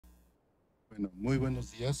Bueno, muy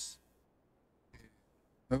buenos días.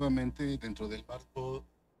 Nuevamente, dentro del marco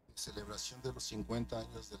de celebración de los 50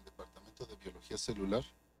 años del Departamento de Biología Celular,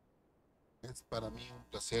 es para mí un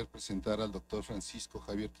placer presentar al doctor Francisco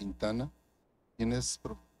Javier Quintana, quien es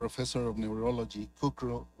Professor of Neurology,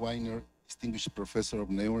 Kuchroo, Weiner, Distinguished Professor of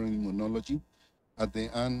Neuroimmunology at the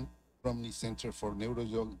Romney Center for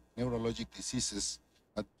Neurologic Diseases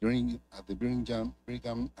at the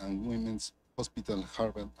Brigham and Women's Hospital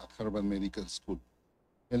at Harvard Medical School.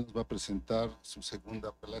 Él nos va a presentar su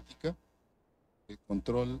segunda plática,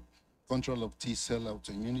 Control of T-Cell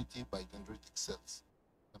Autoimmunity by Dendritic Cells.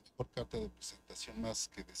 La mejor carta de presentación, más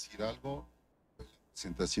que decir algo, fue la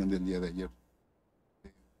presentación del día de ayer.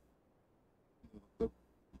 Doctor.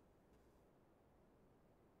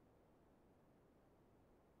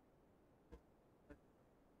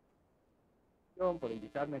 Por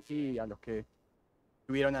invitarme aquí, a los que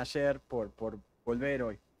estuvieron ayer por volver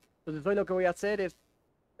hoy. Entonces hoy lo que voy a hacer es,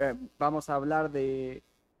 vamos a hablar de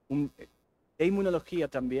inmunología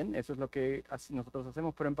también, eso es lo que nosotros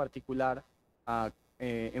hacemos, pero en particular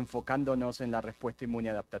enfocándonos en la respuesta inmune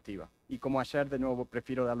adaptativa. Y como ayer, de nuevo,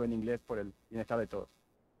 prefiero darlo en inglés por el bienestar de todos.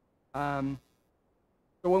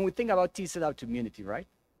 So when we think about T-cell autoimmunity, right,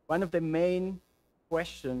 one of the main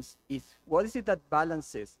questions is, what is it that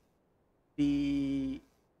balances the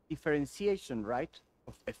differentiation, right,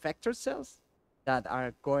 of effector cells that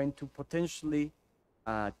are going to potentially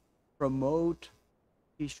promote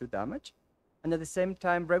tissue damage, and at the same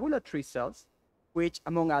time regulatory cells, which,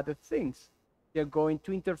 among other things, they're going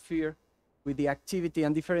to interfere with the activity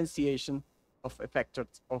and differentiation of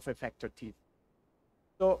effector T.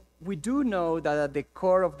 So we do know that at the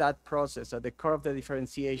core of that process, at the core of the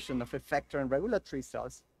differentiation of effector and regulatory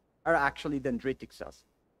cells, are actually dendritic cells.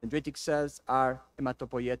 Dendritic cells are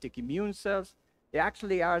hematopoietic immune cells. There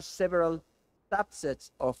actually are several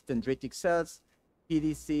subsets of dendritic cells,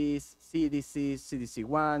 PDCs, CDCs,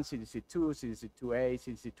 CDC1, CDC2, CDC2A,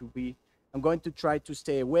 CDC2B. I'm going to try to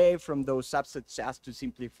stay away from those subsets just to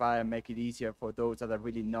simplify and make it easier for those that are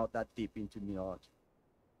really not that deep into immunology.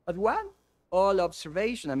 But one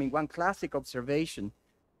classic observation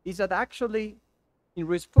is that actually, in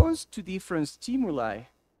response to different stimuli,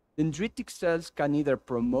 dendritic cells can either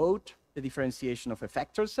promote the differentiation of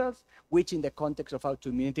effector cells, which in the context of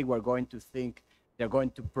autoimmunity, we're going to think they're going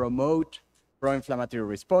to promote pro-inflammatory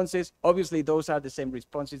responses. Obviously, those are the same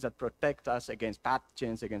responses that protect us against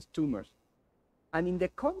pathogens, against tumors. And in the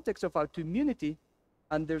context of autoimmunity,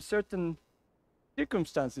 under certain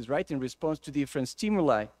circumstances, right, in response to different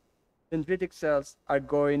stimuli, dendritic cells are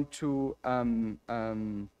going to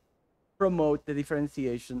promote the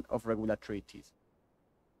differentiation of regulatory Ts.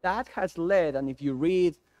 That has led, and if you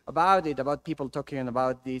read about it, about people talking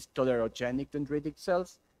about these tolerogenic dendritic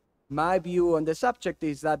cells, my view on the subject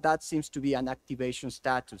is that that seems to be an activation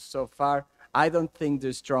status. So far, I don't think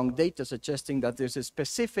there's strong data suggesting that there's a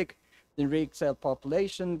specific dendritic cell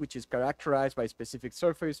population which is characterized by specific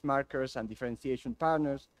surface markers and differentiation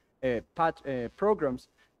partners, programs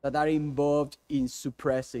that are involved in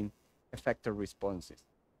suppressing effector responses.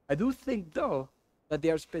 I do think, though, that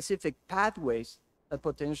there are specific pathways that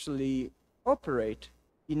potentially operate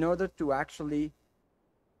in order to actually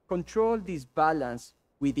control this balance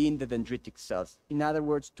within the dendritic cells. In other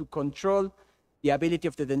words, to control the ability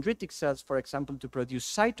of the dendritic cells, for example, to produce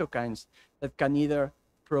cytokines that can either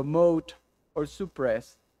promote or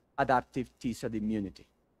suppress adaptive T-cell immunity.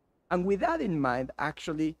 And with that in mind,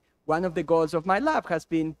 actually, one of the goals of my lab has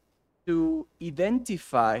been to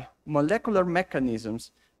identify molecular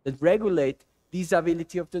mechanisms that regulate this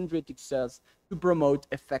ability of dendritic cells to promote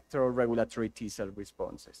effector or regulatory T-cell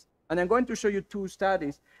responses. And I'm going to show you two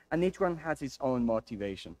studies, and each one has its own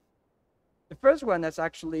motivation. The first one is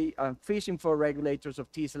actually fishing for regulators of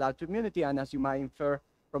T-cell autoimmunity, and as you might infer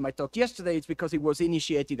from my talk yesterday, it's because it was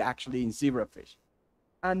initiated actually in zebrafish.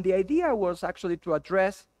 And the idea was actually to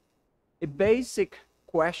address a basic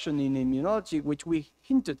question in immunology, which we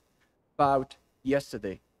hinted about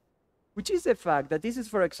yesterday, which is the fact that this is,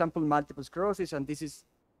 for example, multiple sclerosis, and this is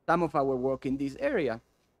some of our work in this area.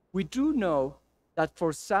 We do know that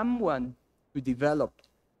for someone to develop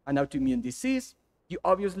an autoimmune disease, you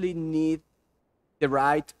obviously need the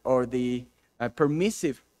right or the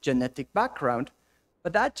permissive genetic background,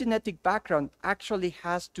 but that genetic background actually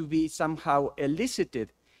has to be somehow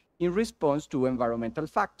elicited in response to environmental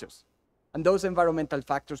factors. And those environmental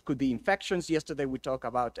factors could be infections. Yesterday we talked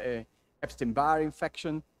about Epstein-Barr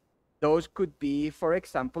infection. Those could be, for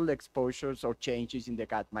example, exposures or changes in the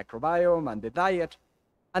gut microbiome and the diet.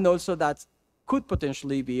 And also that could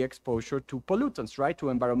potentially be exposure to pollutants, right, to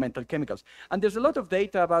environmental chemicals. And there's a lot of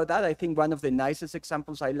data about that. I think one of the nicest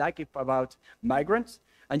examples I like is about migrants.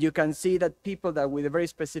 And you can see that people that with a very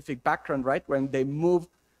specific background, right, when they move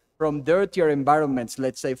from dirtier environments,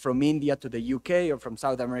 let's say from India to the UK or from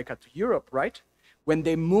South America to Europe, right, when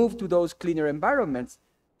they move to those cleaner environments,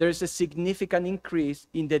 there's a significant increase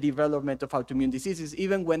in the development of autoimmune diseases,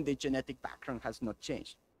 even when the genetic background has not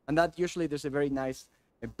changed. And that usually there's a very nice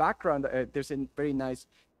background, there's a very nice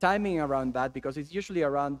timing around that, because it's usually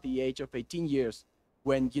around the age of 18 years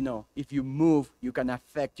when, you know, if you move, you can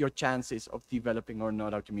affect your chances of developing or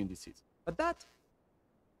not autoimmune disease. But that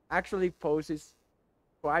actually poses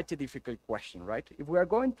quite a difficult question, right? If we are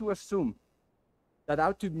going to assume that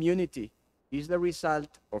autoimmunity is the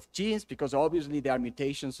result of genes, because obviously there are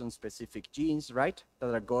mutations on specific genes, right,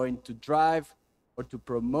 that are going to drive or to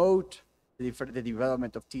promote the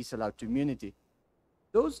development of T-cell autoimmunity.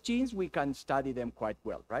 Those genes, we can study them quite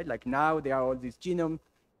well, right? Like now there are all these genome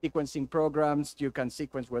sequencing programs, you can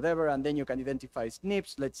sequence whatever, and then you can identify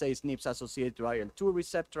SNPs, let's say SNPs associated to IL-2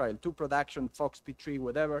 receptor, IL-2 production, FOXP3,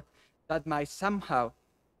 whatever, that might somehow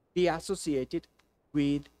be associated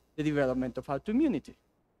with the development of autoimmunity.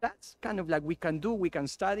 That's kind of like we can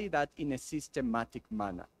study that in a systematic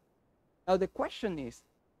manner. Now the question is,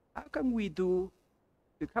 how can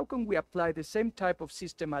we apply the same type of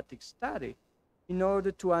systematic study in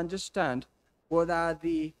order to understand what are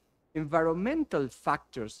the environmental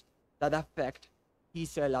factors that affect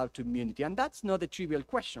T-cell autoimmunity? And that's not a trivial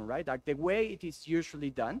question, right? Like the way it is usually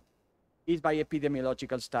done is by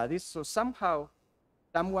epidemiological studies. So somehow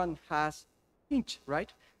someone has hint,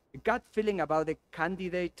 right? A gut feeling about a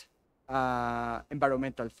candidate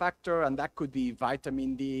environmental factor, and that could be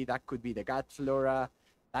vitamin D, that could be the gut flora,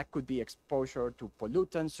 that could be exposure to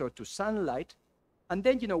pollutants or to sunlight. And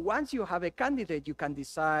then, you know, once you have a candidate, you can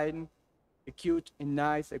design a cute and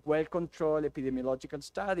nice, a well-controlled epidemiological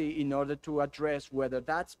study in order to address whether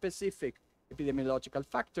that specific epidemiological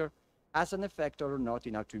factor has an effect or not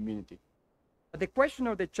in autoimmunity. But the question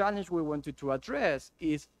or the challenge we wanted to address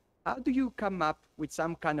is, how do you come up with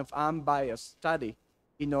some kind of unbiased study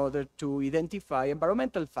in order to identify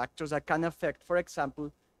environmental factors that can affect, for example,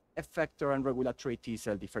 effector and regulatory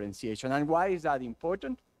T-cell differentiation? And why is that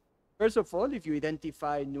important? First of all, if you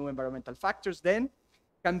identify new environmental factors, then it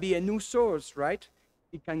can be a new source, right?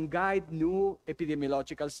 It can guide new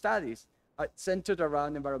epidemiological studies centered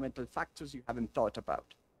around environmental factors you haven't thought about.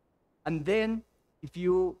 And then if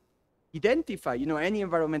you identify, you know, any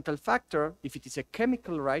environmental factor, if it is a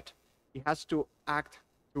chemical, right, it has to act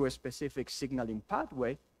through a specific signaling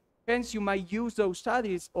pathway. Hence, you might use those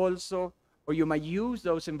studies also, or you might use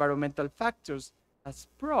those environmental factors as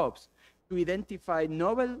probes to identify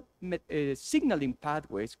novel signaling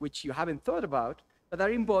pathways, which you haven't thought about, that are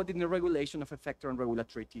involved in the regulation of effector and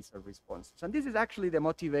regulatory T-cell responses. And this is actually the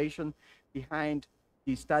motivation behind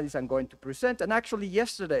these studies I'm going to present. And actually,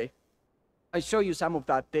 yesterday, I showed you some of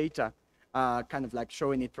that data, kind of like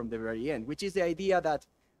showing it from the very end, which is the idea that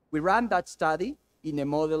we ran that study in a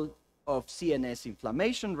model of CNS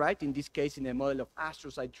inflammation, right? In this case, in a model of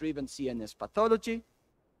astrocyte-driven CNS pathology.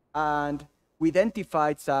 And we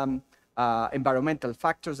identified some environmental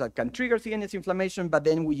factors that can trigger CNS inflammation, but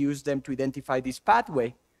then we use them to identify this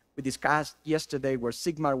pathway we discussed yesterday where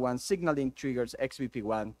sigma-1 signaling triggers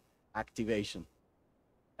XBP1 activation.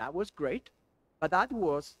 That was great, but that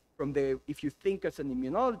was from the, if you think as an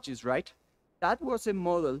immunologist, right, that was a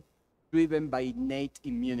model driven by innate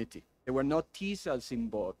immunity. There were no T cells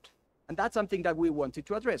involved. And that's something that we wanted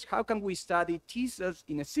to address. How can we study T cells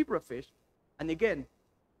in a zebrafish? And again,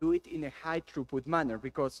 do it in a high throughput manner,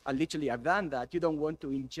 because literally I've done that. You don't want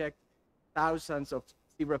to inject thousands of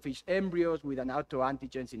zebrafish embryos with an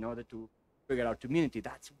autoantigens in order to trigger autoimmunity.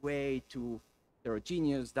 That's way too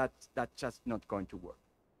heterogeneous. That's just not going to work.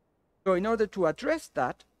 So in order to address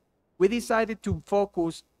that, we decided to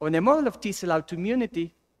focus on a model of T-cell autoimmunity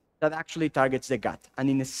that actually targets the gut. And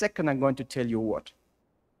in a second, I'm going to tell you what.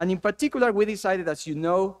 And in particular, we decided, as you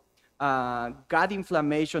know, gut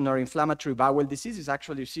inflammation or inflammatory bowel disease is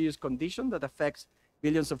actually a serious condition that affects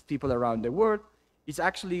billions of people around the world. It's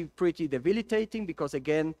actually pretty debilitating because,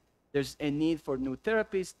 again, there's a need for new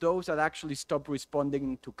therapies. Those that actually stop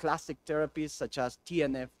responding to classic therapies, such as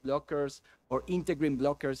TNF blockers or integrin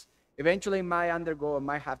blockers, eventually might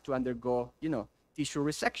have to undergo, you know, tissue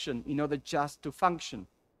resection in order just to function.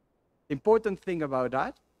 The important thing about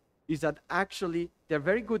that is that actually they're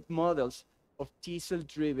very good models of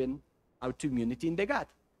T-cell-driven autoimmunity in the gut.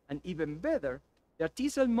 And even better, they're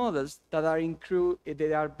T-cell models that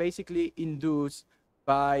are basically induced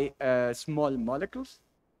by small molecules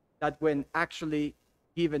that when actually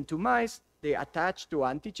given to mice, they attach to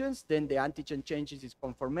antigens, then the antigen changes its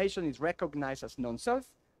conformation, is recognized as non-self,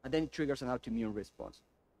 and then it triggers an autoimmune response.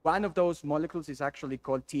 One of those molecules is actually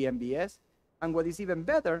called TMBS, and what is even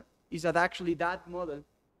better is that actually that model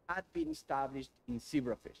had been established in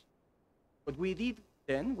zebrafish. What we did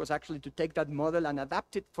then was actually to take that model and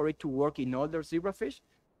adapt it for it to work in older zebrafish,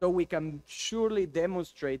 so we can surely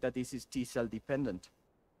demonstrate that this is T-cell dependent.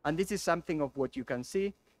 And this is something of what you can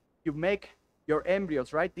see. You make your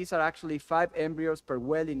embryos, right? These are actually 5 embryos per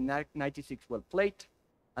well in 96 well plate,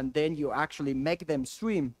 and then you actually make them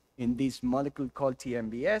swim in this molecule called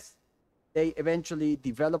TMBS. They eventually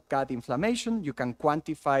develop gut inflammation. You can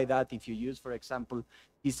quantify that if you use, for example,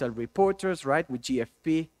 T-cell reporters, right, with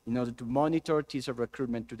GFP in order to monitor T-cell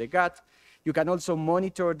recruitment to the gut. You can also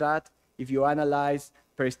monitor that if you analyze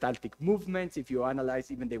peristaltic movements, if you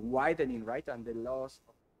analyze even the widening, right, and the loss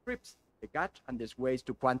of strips, the gut, and there's ways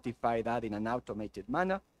to quantify that in an automated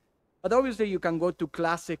manner. But obviously, you can go to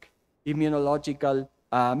classic immunological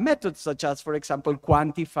methods, such as, for example,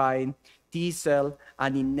 quantifying T-cell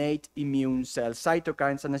and innate immune cell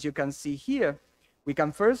cytokines. And as you can see here, we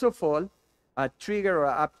can first of all trigger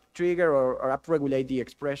or upregulate the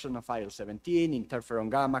expression of IL-17,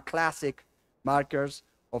 interferon gamma, classic markers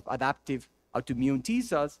of adaptive autoimmune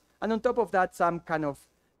T-cells. And on top of that, some kind of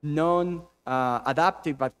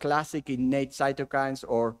non-adaptive but classic innate cytokines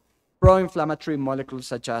or pro-inflammatory molecules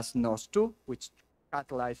such as NOS2, which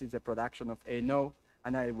catalyzes the production of ANO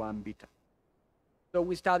and IL-1 beta. So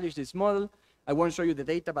we established this model. I won't show you the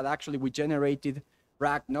data, but actually we generated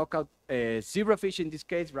RAC knockout, zebrafish in this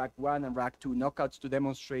case, RAC1 and RAC2 knockouts to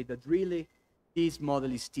demonstrate that really this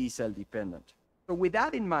model is T-cell dependent. So with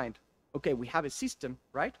that in mind, okay, we have a system,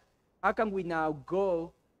 right? How can we now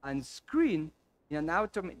go and screen in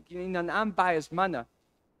an unbiased manner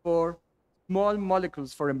for small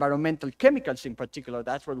molecules, for environmental chemicals in particular?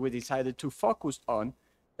 That's what we decided to focus on,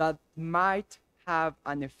 that might have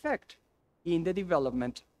an effect in the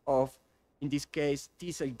development of, in this case,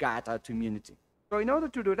 T-cell gut autoimmunity. So in order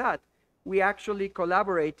to do that, we actually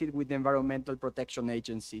collaborated with the Environmental Protection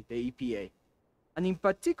Agency, the EPA. And in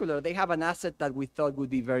particular, they have an asset that we thought would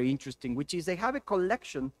be very interesting, which is they have a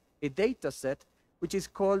collection, a data set, which is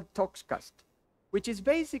called ToxCast, which is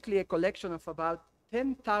basically a collection of about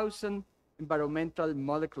 10,000 environmental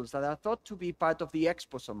molecules that are thought to be part of the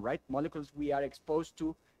exposome, right? Molecules we are exposed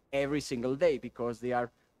to every single day because they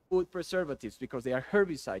are food preservatives, because they are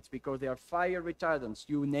herbicides, because they are fire retardants,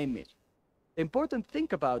 you name it. The important thing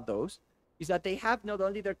about those is that they have not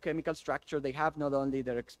only their chemical structure, they have not only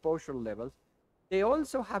their exposure levels, they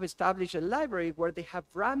also have established a library where they have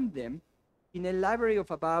run them in a library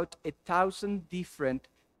of about 1,000 different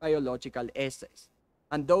biological assays.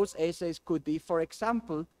 And those assays could be, for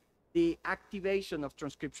example, the activation of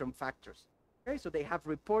transcription factors. Okay, so they have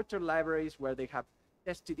reporter libraries where they have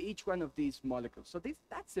tested each one of these molecules. So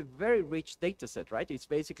that's a very rich data set, right? It's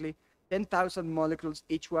basically 10,000 molecules,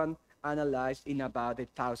 each one analyzed in about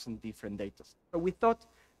 1,000 different data sets. So we thought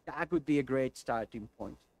that would be a great starting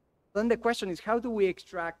point. Then the question is, how do we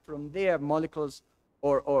extract from there molecules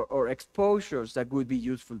or exposures that would be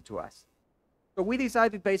useful to us? So we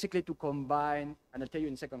decided basically to combine, and I'll tell you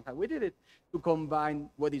in a second how we did it, to combine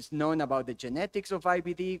what is known about the genetics of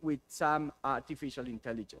IBD with some artificial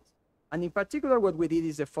intelligence. And in particular, what we did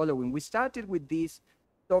is the following. We started with this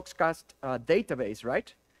ToxCast database,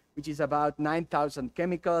 right? Which is about 9,000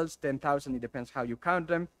 chemicals, 10,000, it depends how you count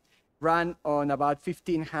them, run on about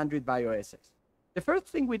 1,500 bioassays. The first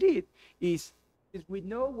thing we did is we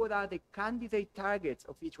know what are the candidate targets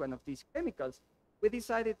of each one of these chemicals. We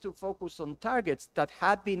decided to focus on targets that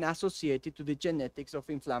had been associated to the genetics of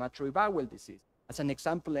inflammatory bowel disease. As an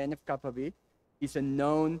example, NF-kappa B is a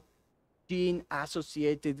known gene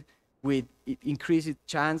associated with increased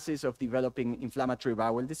chances of developing inflammatory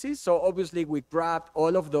bowel disease. So obviously we grabbed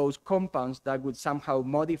all of those compounds that would somehow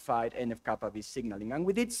modify NF-kappa B signaling. And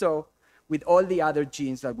we did so with all the other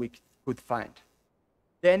genes that we could find.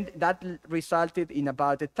 Then that resulted in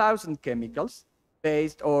about 1,000 chemicals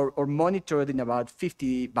based or monitored in about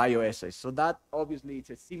 50 bioassays. So that obviously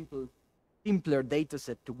is a simpler data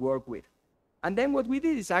set to work with. And then what we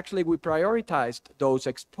did is actually we prioritized those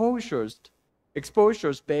exposures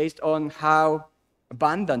based on how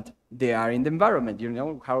abundant they are in the environment. You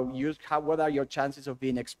know, what are your chances of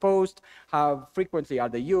being exposed? How frequently are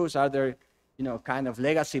they used? Are there, kind of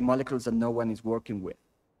legacy molecules that no one is working with?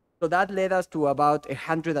 So that led us to about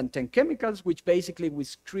 110 chemicals, which basically we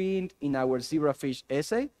screened in our zebrafish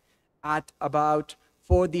assay at about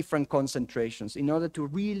 4 different concentrations in order to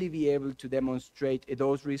really be able to demonstrate a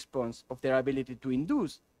dose response of their ability to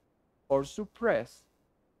induce or suppress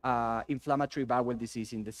inflammatory bowel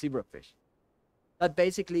disease in the zebrafish. that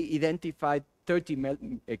basically identified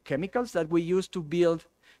 30 chemicals that we used to build,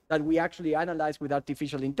 that we actually analyzed with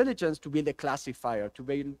artificial intelligence to build a classifier, to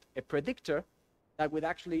build a predictor that would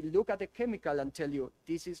actually look at a chemical and tell you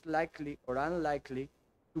this is likely or unlikely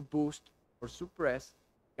to boost or suppress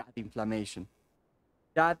gut inflammation.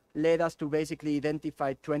 That led us to basically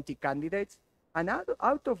identify 20 candidates. And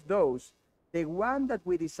out of those, the one that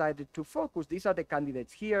we decided to focus, these are the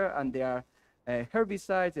candidates here, and they are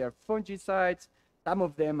herbicides, they are fungicides. Some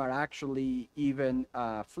of them are actually even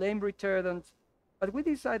flame retardants. But we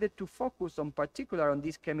decided to focus on particular on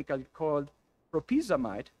this chemical called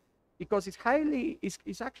propyzamide, because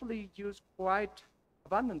it's actually used quite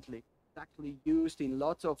abundantly. It's actually used in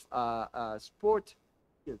lots of sport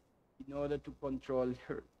in order to control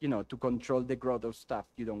to control the growth of stuff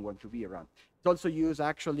you don't want to be around. It's also used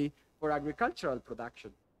actually for agricultural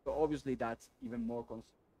production. So obviously that's even more concern.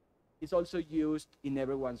 It's also used in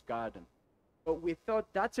everyone's garden. So we thought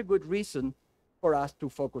that's a good reason for us to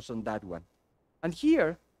focus on that one. And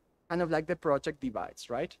here, kind of like the project divides,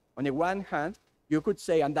 right? On the one hand, you could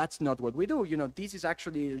say, and that's not what we do, this is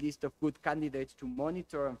actually a list of good candidates to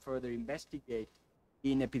monitor and further investigate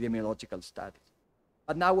in epidemiological studies.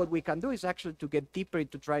 But now what we can do is actually to get deeper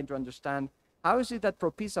into trying to understand how is it that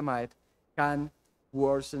propyzamide can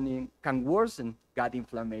worsen gut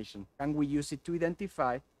inflammation? Can we use it to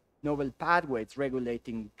identify novel pathways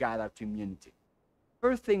regulating gut autoimmunity?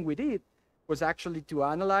 First thing we did was actually to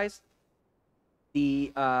analyze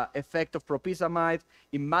the effect of propyzamide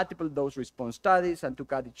in multiple dose response studies, and to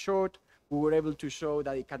cut it short, we were able to show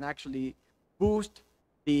that it can actually boost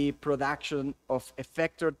the production of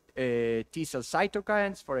effector T-cell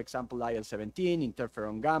cytokines, for example, IL-17,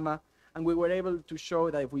 interferon gamma, and we were able to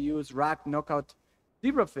show that if we use rat knockout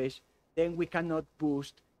zebrafish, then we cannot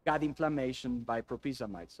boost gut inflammation by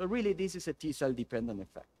propyzamide. So really, this is a T-cell dependent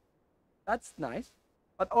effect. That's nice,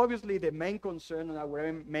 but obviously the main concern and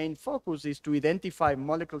our main focus is to identify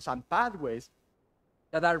molecules and pathways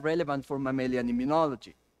that are relevant for mammalian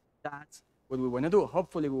immunology. That's what we want to do.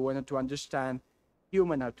 Hopefully, we wanted to understand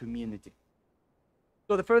human autoimmunity.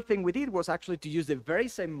 So the first thing we did was actually to use the very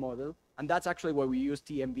same model, and that's actually why we use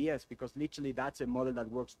TMBS, because literally that's a model that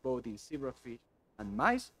works both in zebrafish and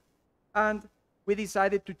mice. And we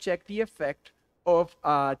decided to check the effect of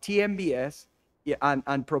TMBS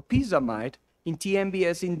and propyzamide in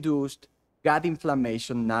TMBS-induced gut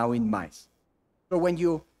inflammation now in mice. So when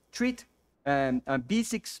you treat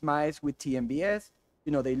B6 mice with TMBS,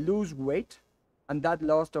 they lose weight, and that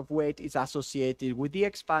loss of weight is associated with the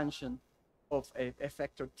expansion of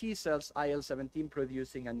effector T cells, IL-17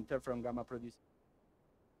 producing and interferon gamma producing.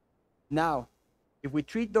 Now, if we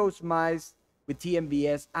treat those mice with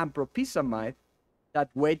TMBS and propyzamide, that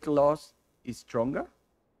weight loss is stronger.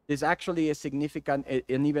 There's actually a significant,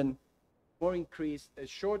 an even more increased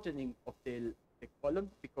shortening of the colon,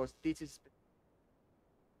 because this is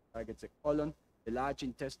targets the colon, the large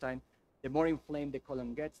intestine. The more inflamed the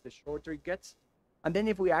colon gets, the shorter it gets. And then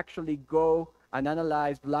if we actually go and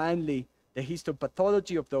analyze blindly the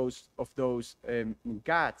histopathology of those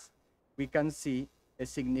guts, we can see a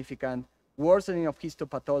significant worsening of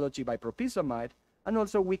histopathology by propyzamide, and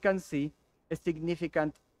also we can see a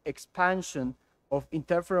significant expansion of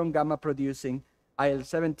interferon gamma producing,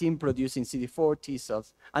 IL-17 producing CD4 T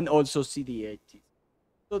cells, and also CD8 T cells.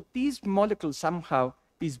 So these molecules somehow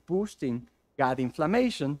is boosting gut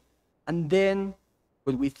inflammation, and then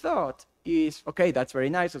what we thought is, okay, that's very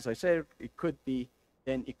nice. As I said, it could be,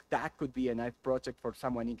 that could be a nice project for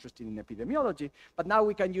someone interested in epidemiology. But now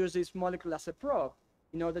we can use this molecule as a probe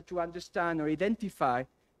in order to understand or identify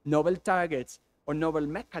novel targets or novel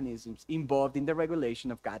mechanisms involved in the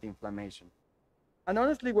regulation of gut inflammation. And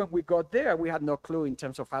honestly, when we got there, we had no clue in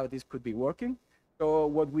terms of how this could be working. So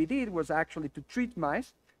what we did was actually to treat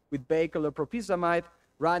mice with vehicle or propyzamide,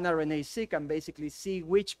 run RNA-seq, and basically see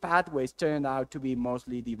which pathways turned out to be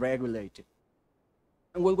mostly deregulated.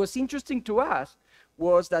 And what was interesting to us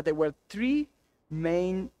was that there were 3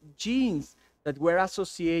 main genes that were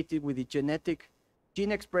associated with the genetic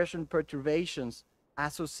gene expression perturbations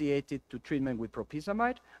associated to treatment with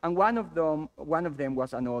propyzamide, and one of them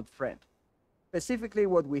was an old friend. Specifically,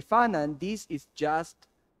 what we found, and this is just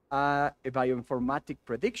a bioinformatic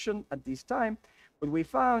prediction at this time, what we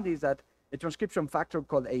found is that a transcription factor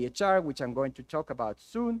called AHR, which I'm going to talk about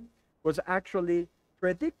soon, was actually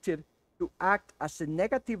predicted to act as a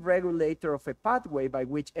negative regulator of a pathway by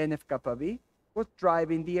which NF-kappa B was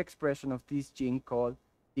driving the expression of this gene called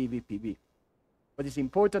CBPB. What is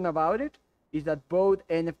important about it is that both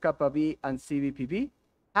NF-kappa B and CBPB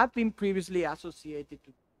have been previously associated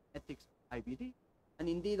to genetics of IBD. And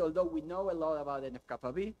indeed, although we know a lot about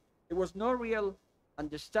NF-kappa B, there was no real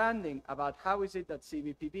understanding about how is it that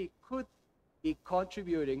CBPB could be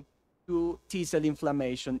contributing to T-cell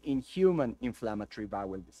inflammation in human inflammatory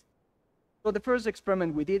bowel disease. So the first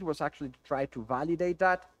experiment we did was actually to try to validate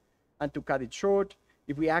that. And to cut it short,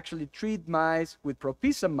 if we actually treat mice with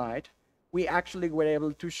propionate, we actually were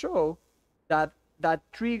able to show that that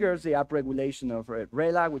triggers the upregulation of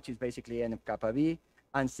RELA, which is basically NF-kappa B,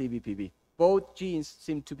 and CBPB. Both genes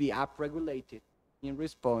seem to be upregulated in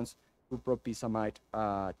response to propionate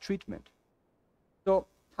treatment. So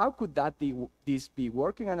how could this be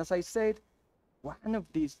working? And as I said, one of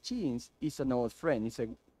these genes is an old friend. It's a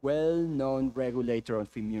well-known regulator of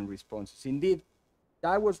immune responses. Indeed,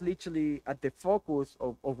 that was literally at the focus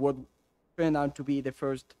of what turned out to be the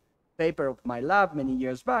first paper of my lab many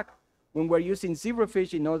years back, when we're using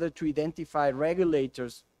zebrafish in order to identify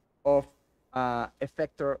regulators of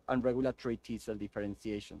effector and regulatory T-cell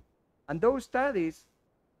differentiation. And those studies,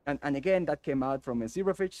 and again, that came out from a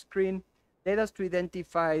zebrafish screen, led us to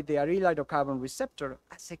identify the aryl hydrocarbon receptor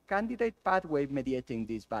as a candidate pathway mediating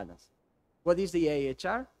this balance. What is the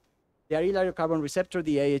AHR? The aryl hydrocarbon receptor,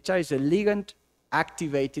 the AHR, is a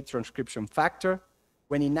ligand-activated transcription factor.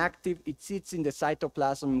 When inactive, it sits in the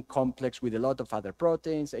cytoplasm complex with a lot of other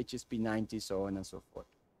proteins, HSP90, so on and so forth.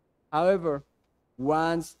 However,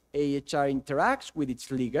 once AHR interacts with its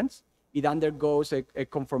ligands, it undergoes a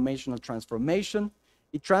conformational transformation.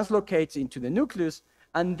 It translocates into the nucleus,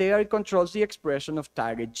 and there it controls the expression of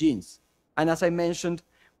target genes. And as I mentioned,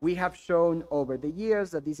 we have shown over the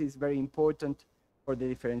years that this is very important for the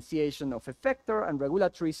differentiation of effector and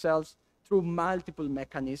regulatory cells through multiple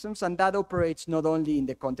mechanisms, and that operates not only in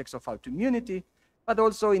the context of autoimmunity, but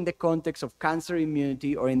also in the context of cancer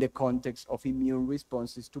immunity or in the context of immune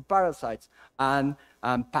responses to parasites and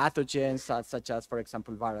pathogens such as, for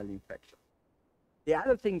example, viral infection. The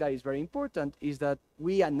other thing that is very important is that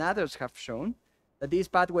we and others have shown that this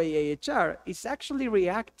pathway AHR is actually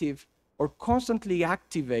reactive or constantly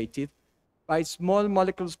activated by small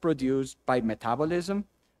molecules produced by metabolism,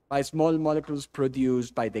 by small molecules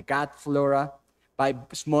produced by the gut flora, by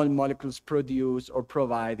small molecules produced or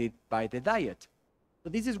provided by the diet. So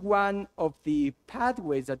this is one of the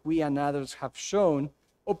pathways that we and others have shown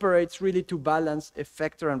operates really to balance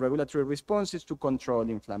effector and regulatory responses to control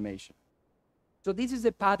inflammation. So this is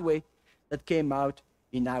a pathway that came out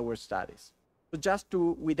in our studies.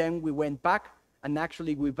 So we went back and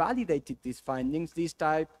actually we validated these findings, this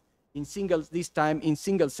time in single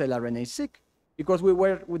cell RNA-seq, because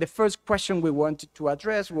the first question we wanted to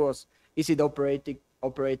address was, is it operating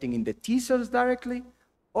in the T cells directly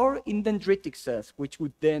or in dendritic cells, which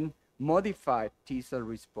would then modify T cell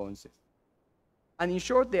responses? And in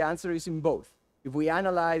short, the answer is in both. If we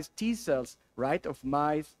analyze T cells, right, of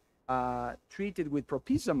mice treated with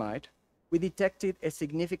propionate, we detected a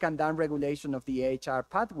significant downregulation of the AHR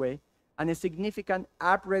pathway and a significant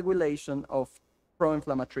upregulation of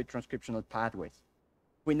pro-inflammatory transcriptional pathways.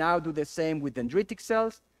 We now do the same with dendritic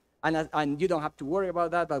cells, and you don't have to worry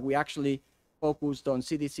about that, but we actually focused on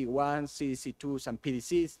CDC1, CDC2s, and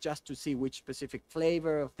PDCs just to see which specific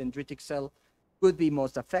flavor of dendritic cell could be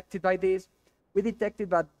most affected by this. We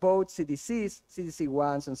detected that both CDCs,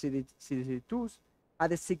 CDC1s, and CDC2s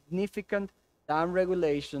had a significant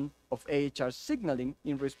downregulation of AHR signaling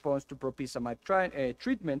in response to propionate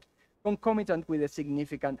treatment, concomitant with a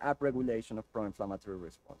significant upregulation of pro-inflammatory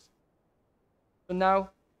response. So now,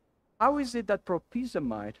 how is it that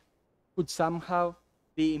propionate could somehow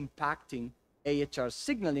be impacting AHR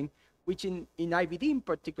signaling, which in IBD in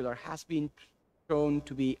particular has been shown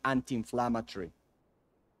to be anti-inflammatory?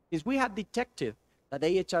 Since we have detected that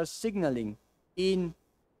AHR signaling in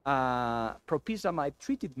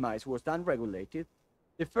propionate-treated mice was downregulated,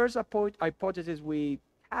 the first hypothesis we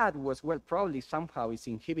had was, well, probably somehow it's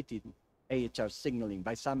inhibiting AHR signaling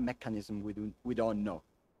by some mechanism we don't know.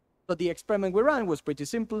 So the experiment we ran was pretty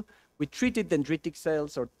simple. We treated dendritic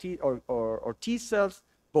cells or T cells,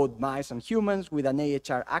 both mice and humans, with an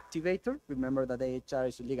AHR activator. Remember that AHR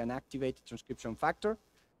is a ligand-activated transcription factor.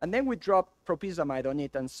 And then we dropped propionate on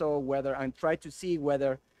it and tried to see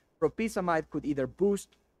whether propionate could either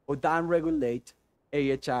boost or downregulate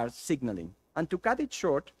AHR signaling. And to cut it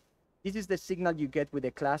short, this is the signal you get with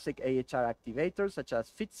a classic AHR activator, such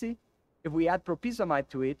as FITC. If we add propionate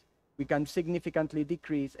to it, we can significantly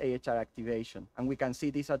decrease AHR activation. And we can see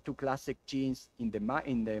these are two classic genes in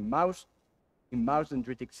mouse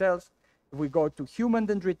dendritic cells. If we go to human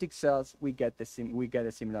dendritic cells, we get a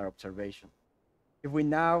similar observation. If we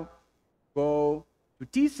now go to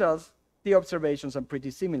T cells, the observations are pretty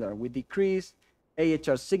similar. We decrease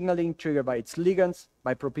AHR signaling triggered by its ligands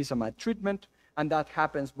by propionate treatment, and that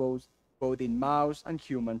happens both in mouse and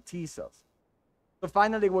human T cells. So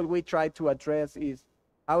finally, what we try to address is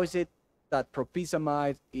how is it that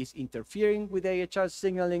propizamide is interfering with AHR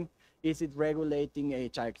signaling? Is it regulating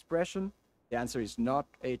AHR expression? The answer is not.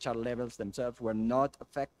 AHR levels themselves were not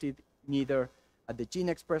affected, neither at the gene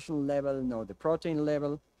expression level nor the protein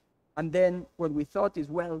level. And then what we thought is,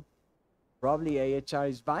 well, probably AHR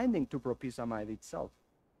is binding to propizamide itself.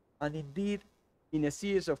 And indeed, in a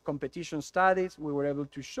series of competition studies, we were able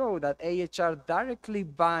to show that AHR directly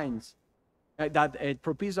binds, that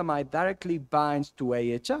propizamide directly binds to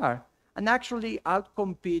AHR and actually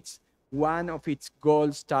outcompetes one of its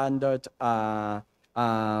gold standard binders,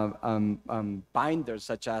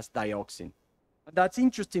 such as dioxin. That's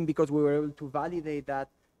interesting because we were able to validate that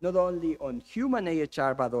not only on human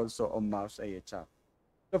AHR, but also on mouse AHR.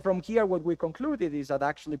 So from here, what we concluded is that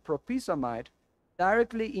actually propizamide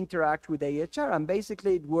directly interacts with AHR, and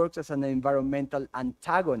basically it works as an environmental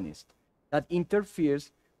antagonist that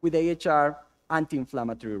interferes with AHR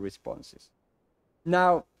anti-inflammatory responses.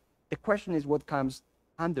 Now, the question is what comes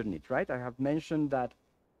underneath, right? I have mentioned that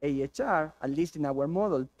AHR, at least in our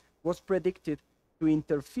model, was predicted to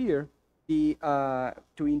interfere with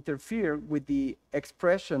the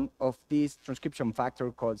expression of this transcription factor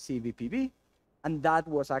called CBPB, and that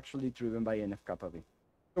was actually driven by NF-kappa B.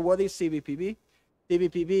 So what is CBPB?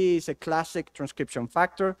 CBPB is a classic transcription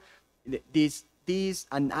factor. These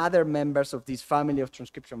and other members of this family of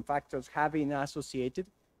transcription factors have been associated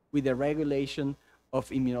with the regulation of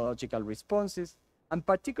immunological responses. And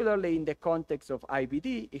particularly in the context of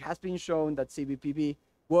IBD, it has been shown that CBPB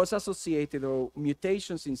was associated, or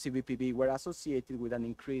mutations in CBPB were associated with an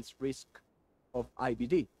increased risk of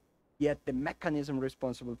IBD. Yet the mechanism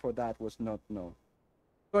responsible for that was not known.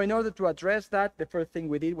 So in order to address that, the first thing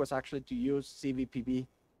we did was actually to use CBPB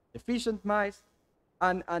deficient mice,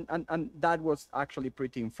 and that was actually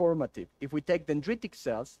pretty informative. If we take dendritic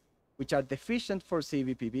cells, which are deficient for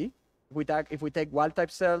CBPB, if we take wild-type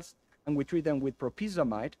cells and we treat them with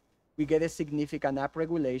propizamide, we get a significant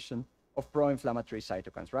upregulation of pro-inflammatory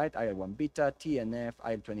cytokines, right? IL-1 beta, TNF,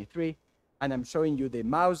 IL-23, and I'm showing you the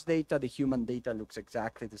mouse data. The human data looks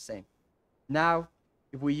exactly the same. Now,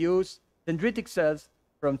 if we use dendritic cells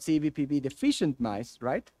from CBPB deficient mice,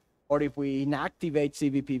 right? Or if we inactivate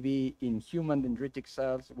CBPB in human dendritic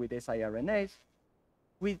cells with siRNAs,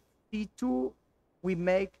 we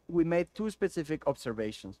made two specific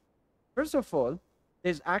observations. First of all,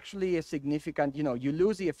 there's actually a significant, you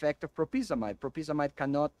lose the effect of propizamide. Propizamide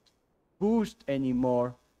cannot boost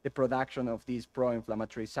anymore the production of these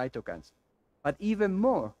pro-inflammatory cytokines. But even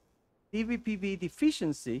more, CBPB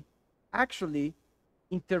deficiency actually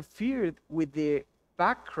interfered with the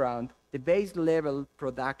background, the base level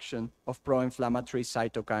production of pro-inflammatory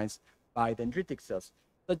cytokines by dendritic cells,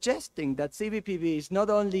 suggesting that CBPB is not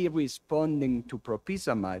only responding to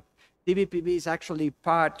propizamide, CBPB is actually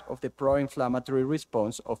part of the pro-inflammatory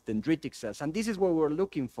response of dendritic cells. And this is what we're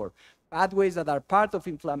looking for, pathways that are part of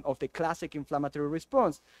the classic inflammatory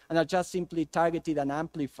response and are just simply targeted and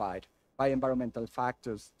amplified by environmental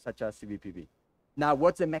factors such as CBPB. Now,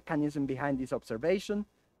 what's the mechanism behind this observation?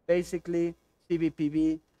 Basically,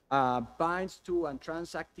 CBPB binds to and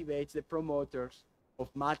transactivates the promoters of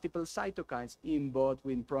multiple cytokines involved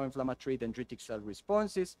with pro-inflammatory dendritic cell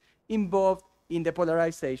responses involved in the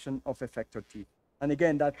polarization of effector T. And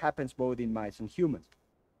again, that happens both in mice and humans.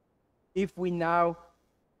 If we now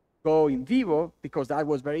go in vivo, because that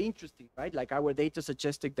was very interesting, right? Like our data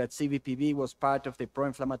suggested that CBPB was part of the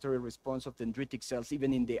pro-inflammatory response of dendritic cells,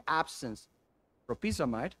 even in the absence of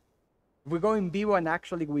propizamide. If we go in vivo and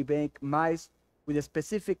actually we make mice with a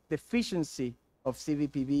specific deficiency of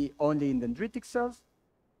CBPB only in dendritic cells,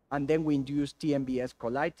 and then we induce TMBS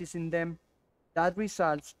colitis in them, that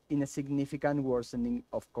results in a significant worsening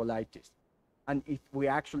of colitis. And if we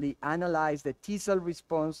actually analyze the T cell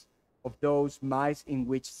response of those mice in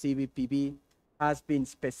which CBPB has been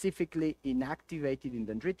specifically inactivated in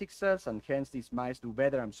dendritic cells, and hence these mice do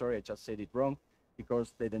better. I'm sorry, I just said it wrong,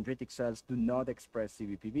 because the dendritic cells do not express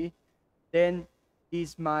CBPB. Then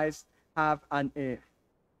these mice have a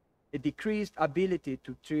decreased ability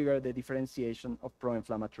to trigger the differentiation of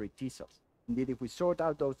pro-inflammatory T cells. Indeed, if we sort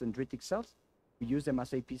out those dendritic cells, we use them as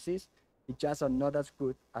APCs, they just are not as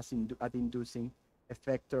good as at inducing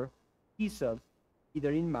effector T cells, either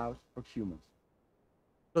in mouse or humans.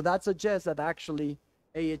 So that suggests that actually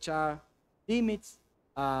AHR limits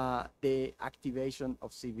the activation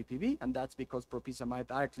of CBPB, and that's because propizamide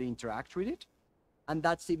directly interacts with it, and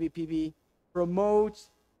that CBPB promotes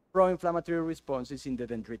pro-inflammatory responses in the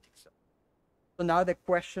dendritic cell. So now the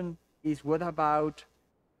question is, what about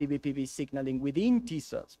CBPB signaling within T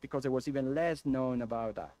cells? Because there was even less known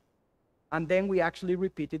about that. And then we actually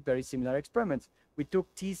repeated very similar experiments. We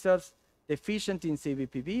took T cells deficient in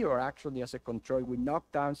CBPV, or actually as a control, we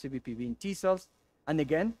knocked down CBPV in T cells. And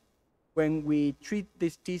again, when we treat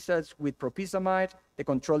these T cells with propizamide, the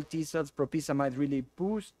control T cells, propizamide really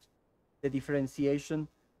boosts the differentiation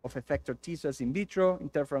of effector T cells in vitro,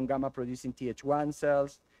 interferon gamma producing Th1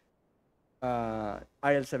 cells,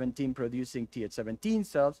 IL-17 producing Th17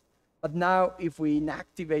 cells. But now if we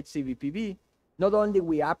inactivate CBPV, not only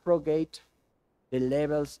we abrogate the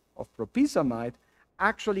levels of propizamide,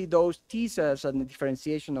 actually those T cells and the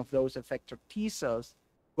differentiation of those effector T cells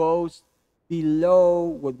goes below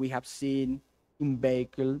what we have seen in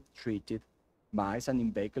vehicle-treated mice and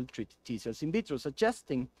in vehicle-treated T cells in vitro,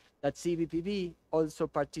 suggesting that CBPV also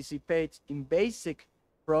participates in basic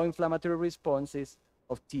pro-inflammatory responses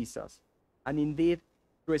of T cells. And indeed,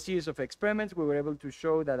 through a series of experiments, we were able to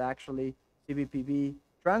show that actually CBPV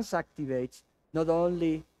transactivates not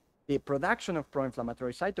only the production of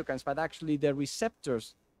pro-inflammatory cytokines, but actually the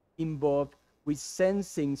receptors involved with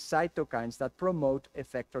sensing cytokines that promote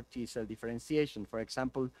effector T cell differentiation. For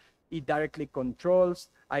example, it directly controls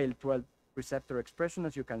IL-12 receptor expression,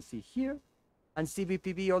 as you can see here, and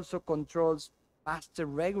CBPV also controls master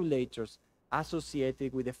regulators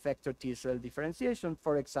associated with effector T cell differentiation,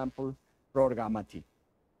 for example, ROR gamma T.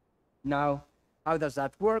 Now, how does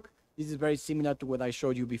that work? This is very similar to what I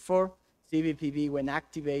showed you before. CBPV, when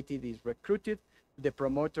activated, is recruited to the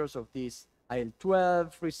promoters of this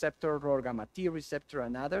IL-12 receptor, ROR gamma T receptor,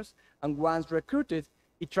 and others. And once recruited,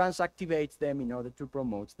 it transactivates them in order to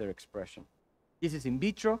promote their expression. This is in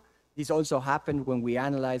vitro. This also happened when we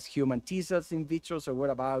analyzed human T cells in vitro. So what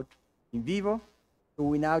about in vivo? So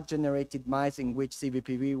we now generated mice in which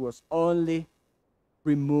CBPV was only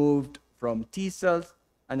removed from T cells.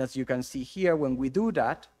 And as you can see here, when we do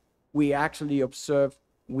that, we actually observe,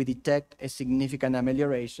 we detect a significant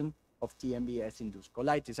amelioration of TMBS-induced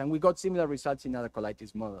colitis. And we got similar results in other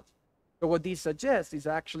colitis models. So what this suggests is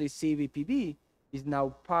actually CBPV is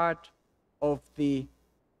now part of the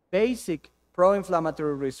basic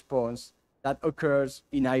pro-inflammatory response that occurs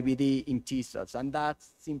in IBD in T cells. And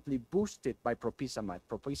that's simply boosted by propizamide.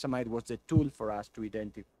 Propizamide was the tool for us to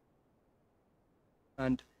identify.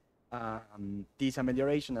 And this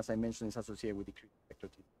amelioration, as I mentioned, is associated with decreased effector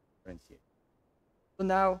T differentiation. So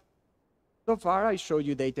now, so far I showed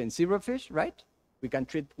you data in zebrafish, right? We can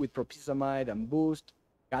treat with propizamide and boost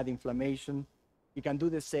gut inflammation. We can do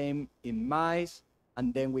the same in mice,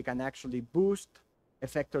 and then we can actually boost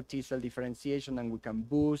effector T cell differentiation, and we can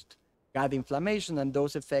boost gut inflammation, and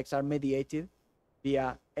those effects are mediated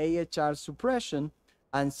via AHR suppression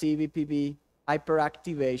and CBPV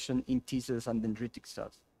hyperactivation in T cells and dendritic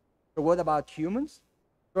cells. So what about humans?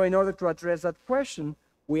 So in order to address that question,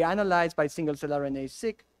 we analyzed by single-cell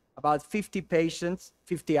RNA-seq about 50 patients,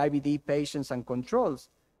 50 IBD patients and controls,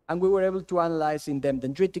 and we were able to analyze in them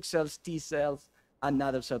dendritic cells, T cells, and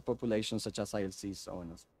other cell populations such as ILC, so on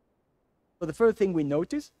and so on. So the first thing we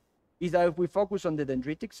noticed is that if we focus on the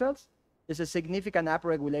dendritic cells, there's a significant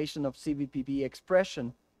upregulation of CBPV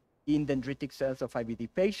expression in dendritic cells of IBD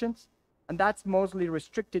patients, and that's mostly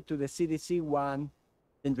restricted to the CDC1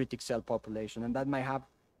 dendritic cell population, and that might have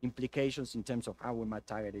implications in terms of how we might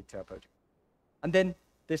target it therapeutically. And then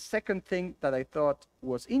the second thing that I thought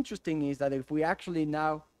was interesting is that if we actually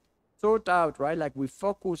now sort out, right, like we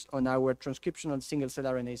focus on our transcriptional single-cell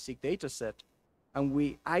RNA-seq data set, and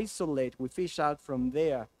we isolate, we fish out from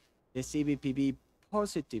there the CBPV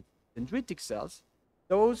positive dendritic cells,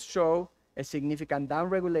 those show a significant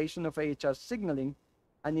downregulation of AHR signaling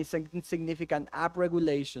and a significant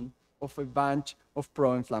upregulation of a bunch of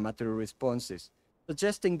pro-inflammatory responses,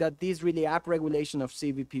 suggesting that this really upregulation of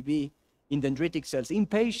CBPV in dendritic cells in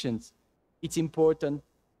patients, it's important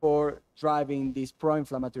for driving these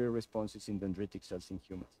pro-inflammatory responses in dendritic cells in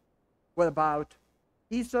humans. What about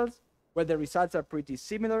T cells? Well, the results are pretty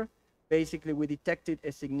similar. Basically, we detected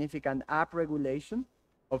a significant upregulation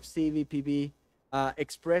of CBPV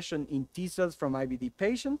expression in T cells from IBD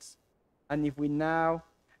patients. And if we now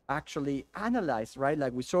actually analyze, right,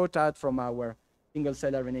 like we sort out from our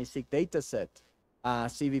single-cell RNA-seq data set,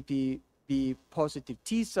 CBPV positive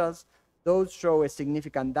T cells, those show a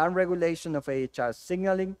significant downregulation of AHR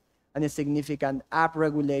signaling and a significant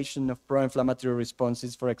upregulation of pro-inflammatory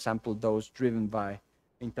responses, for example, those driven by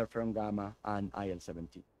interferon gamma and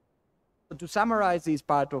IL-17. So to summarize this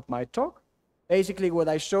part of my talk, basically what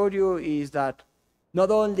I showed you is that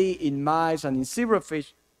not only in mice and in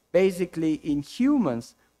zebrafish, basically in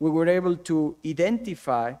humans, we were able to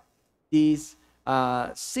identify these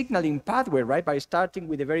signaling pathway, right, by starting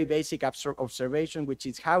with a very basic observation, which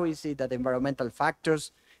is how is it that environmental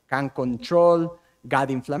factors can control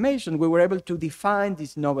gut inflammation, we were able to define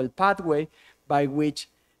this novel pathway by which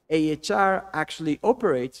AHR actually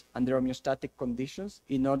operates under homeostatic conditions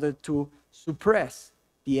in order to suppress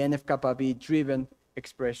the NF-kappa B-driven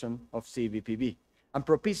expression of CBPB. And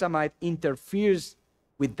propyzamide interferes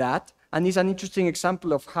with that, and is an interesting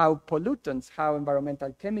example of how pollutants, how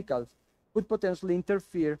environmental chemicals could potentially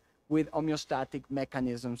interfere with homeostatic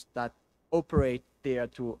mechanisms that operate there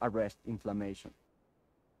to arrest inflammation.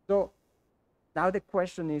 So now the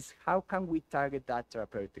question is, how can we target that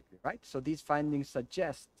therapeutically, right? So these findings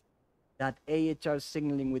suggest that AHR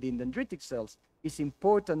signaling within dendritic cells is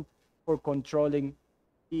important for controlling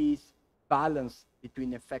this balance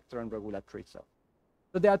between effector and regulatory cells.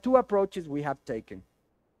 So there are two approaches we have taken.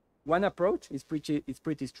 One approach is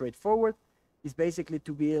pretty straightforward. It's basically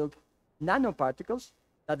to build nanoparticles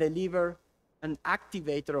that deliver an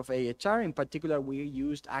activator of AHR. In particular, we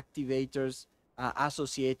used activators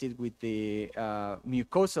associated with the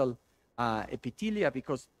mucosal epithelia,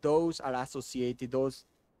 because those are associated, those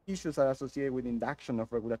tissues are associated with induction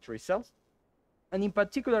of regulatory cells. And in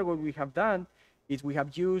particular, what we have done is we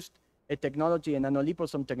have used a technology, a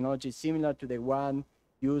nanoliposome technology similar to the one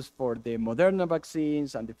used for the Moderna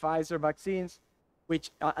vaccines and the Pfizer vaccines,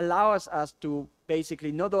 which allows us to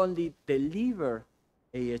basically not only deliver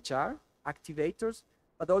AHR activators,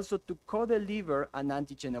 but also to co-deliver an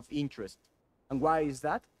antigen of interest. And why is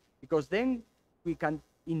that? Because then we can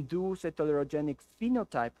induce a tolerogenic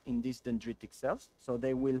phenotype in these dendritic cells, so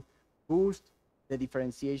they will boost the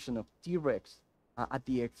differentiation of Tregs at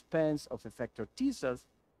the expense of effector T cells.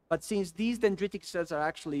 But since these dendritic cells are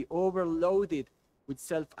actually overloaded with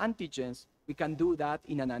self-antigens, we can do that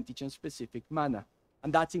in an antigen-specific manner.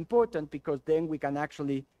 And that's important because then we can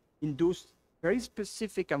actually induce very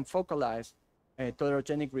specific and focalized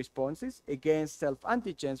tolerogenic responses against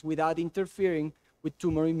self-antigens without interfering with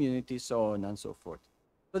tumor immunity, so on and so forth.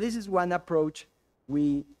 So this is one approach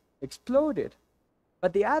we explored.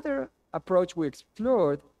 But the other approach we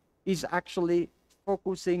explored is actually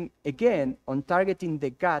focusing again on targeting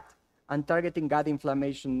the gut and targeting gut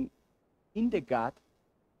inflammation in the gut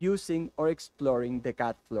using or exploring the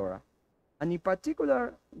gut flora. And in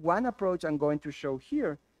particular, one approach I'm going to show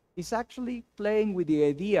here is actually playing with the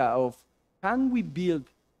idea of, can we build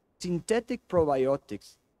synthetic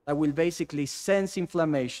probiotics that will basically sense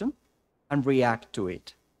inflammation and react to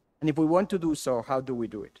it? And if we want to do so, how do we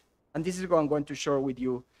do it? And this is what I'm going to share with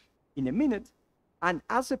you in a minute. And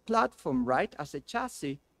as a platform, right, as a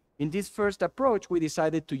chassis, in this first approach, we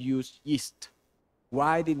decided to use yeast.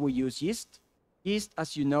 Why did we use yeast? Yeast,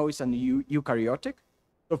 as you know, is an eukaryotic.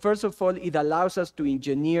 So first of all, it allows us to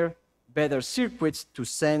engineer better circuits to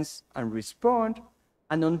sense and respond.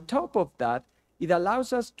 And on top of that, it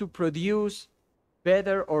allows us to produce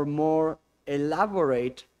better or more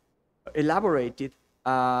elaborated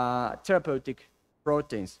therapeutic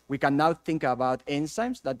proteins. We can now think about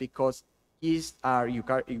enzymes that, because yeast are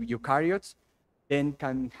eukaryotes, then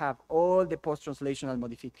can have all the post-translational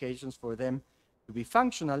modifications for them to be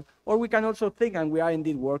functional. Or we can also think, and we are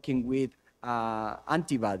indeed working with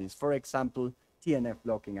antibodies, for example, TNF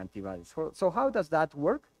blocking antibodies. So how does that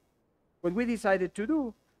work? What we decided to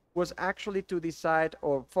do was actually to decide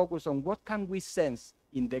or focus on what can we sense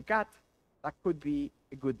in the gut that could be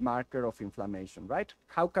a good marker of inflammation, right?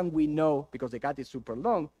 How can we know, because the gut is super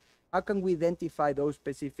long, how can we identify those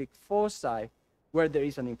specific foci where there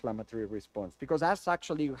is an inflammatory response? Because that's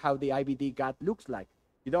actually how the IBD gut looks like.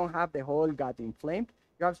 You don't have the whole gut inflamed,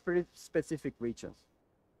 you have very specific regions.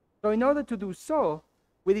 So in order to do so,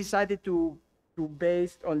 we decided to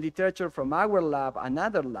based on literature from our lab and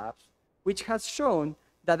other labs, which has shown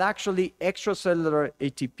that actually extracellular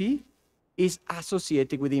ATP is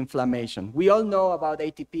associated with inflammation. We all know about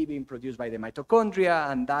ATP being produced by the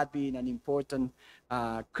mitochondria and that being an important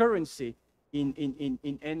currency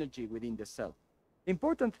in energy within the cell. The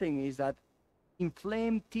important thing is that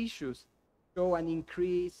inflamed tissues show an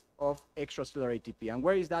increase of extracellular ATP. And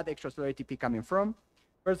where is that extracellular ATP coming from?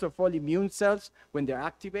 First of all, immune cells, when they're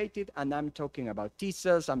activated, and I'm talking about T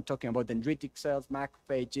cells, I'm talking about dendritic cells,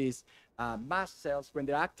 macrophages, mast cells. When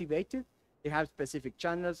they're activated, they have specific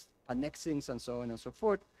channels, annexins, and so on and so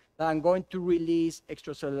forth, that are going to release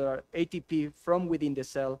extracellular ATP from within the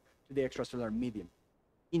cell to the extracellular medium.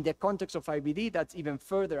 In the context of IBD, that's even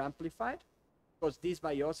further amplified, because this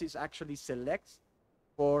biosis actually selects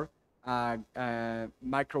for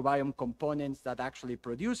microbiome components that actually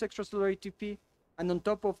produce extracellular ATP. And on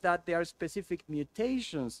top of that, there are specific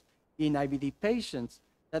mutations in IBD patients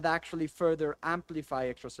that actually further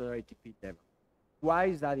amplify extracellular ATP level. Why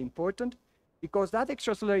is that important? Because that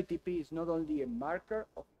extracellular ATP is not only a marker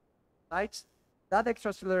of sites, that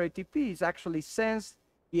extracellular ATP is actually sensed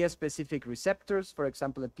via specific receptors, for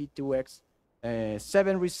example, a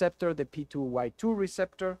P2X7 receptor, the P2Y2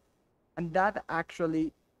 receptor, and that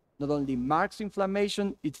actually not only marks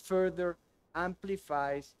inflammation, it further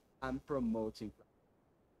amplifies and promotes inflammation.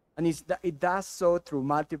 And it does so through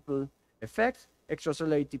multiple effects.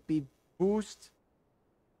 Extracellular ATP boosts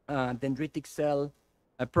dendritic cell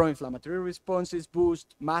pro-inflammatory responses,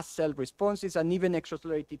 boost mast cell responses, and even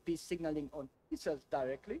extracellular ATP signaling on T cells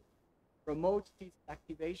directly, promotes T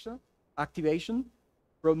activation,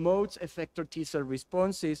 promotes effector T cell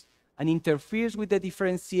responses, and interferes with the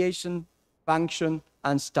differentiation, function,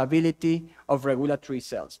 and stability of regulatory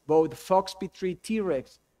cells, both FOXP3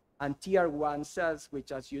 Tregs and TR1 cells,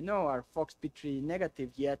 which, as you know, are FOXP3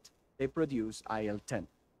 negative, yet they produce IL-10.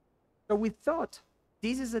 So we thought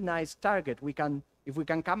this is a nice target. If we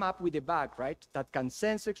can come up with a bag, right, that can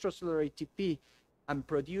sense extracellular ATP and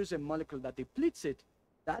produce a molecule that depletes it,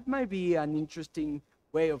 that might be an interesting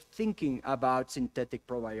way of thinking about synthetic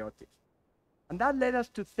probiotics. And that led us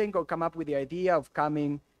to think or come up with the idea of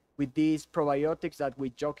coming with these probiotics that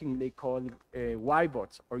we jokingly call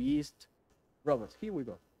Y-bots, or yeast robots. Here we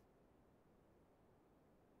go.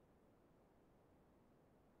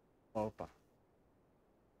 Opa.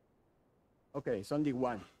 Okay, it's only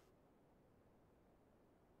one.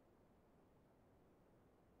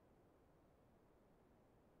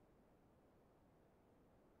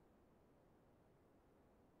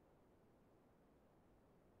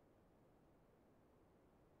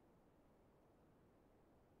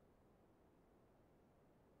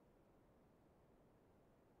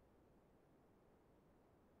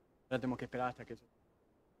 Ya tenemos que esperar hasta que eso.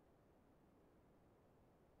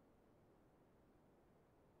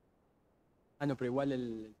 Ah, no, pero igual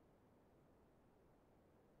el...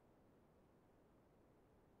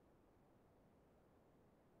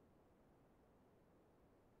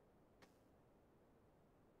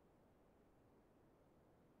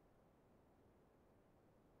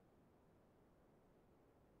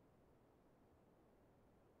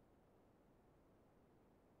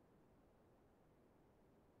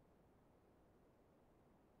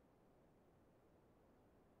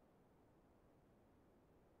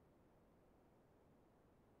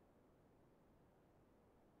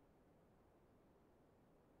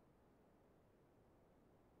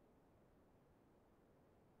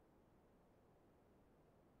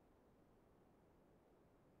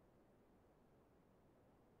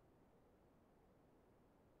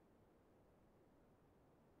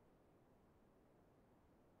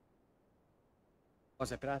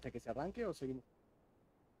 ¿Vamos a esperar hasta que se arranque o seguimos?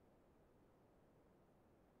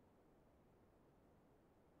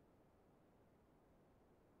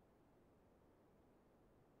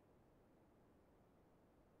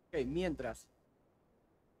 Ok, mientras.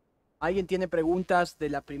 ¿Alguien tiene preguntas de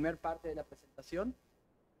la primera parte de la presentación?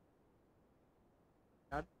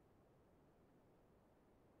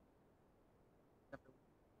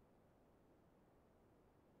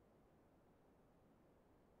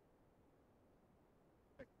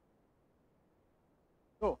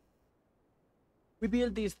 So, we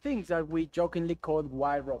build these things that we jokingly call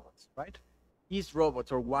Y robots, right? Yeast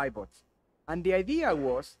robots or Y bots. And the idea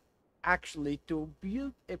was actually to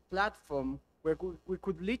build a platform where we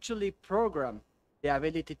could literally program the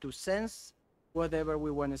ability to sense whatever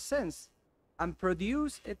we want to sense and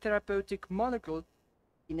produce a therapeutic molecule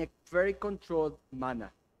in a very controlled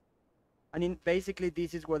manner. And basically,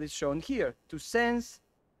 this is what is shown here, to sense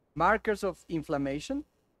markers of inflammation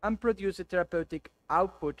and produce a therapeutic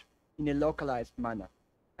output in a localized manner.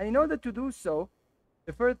 And in order to do so,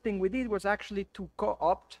 the first thing we did was actually to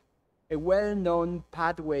co-opt a well-known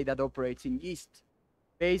pathway that operates in yeast.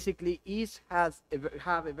 Basically, yeast have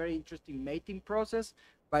a very interesting mating process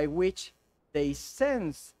by which they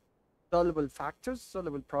sense soluble factors,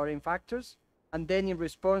 soluble protein factors, and then in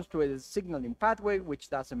response to a signaling pathway, which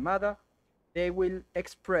doesn't matter, they will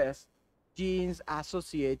express genes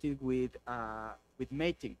associated with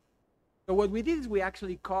mating. So what we did is we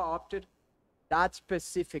actually co-opted that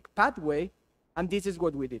specific pathway, and this is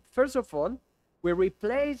what we did. First of all, we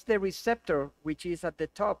replaced the receptor, which is at the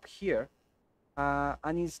top here,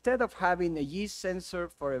 and instead of having a yeast sensor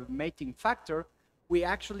for a mating factor, we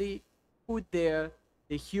actually put there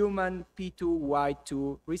the human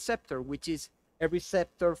P2Y2 receptor, which is a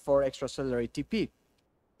receptor for extracellular ATP.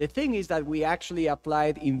 The thing is that we actually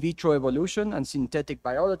applied in vitro evolution and synthetic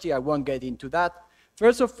biology. I won't get into that.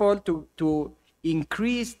 First of all, to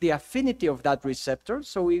increase the affinity of that receptor,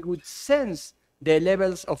 so we would sense the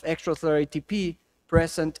levels of extracellular ATP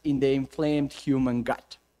present in the inflamed human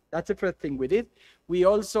gut. That's the first thing we did. We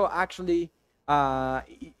also actually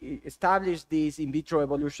establish this in vitro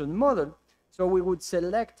evolution model. So we would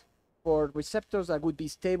select for receptors that would be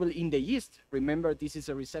stable in the yeast. Remember, this is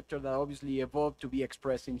a receptor that obviously evolved to be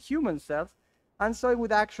expressed in human cells. And so it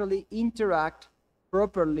would actually interact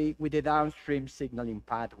properly with the downstream signaling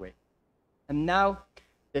pathway. And now,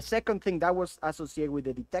 the second thing that was associated with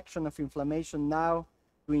the detection of inflammation, now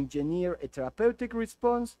to engineer a therapeutic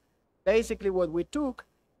response, basically what we took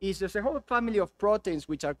is there's a whole family of proteins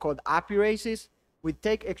which are called apirases. We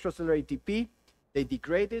take extracellular ATP, they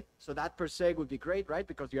degrade it, so that per se would be great, right?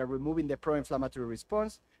 Because you are removing the pro-inflammatory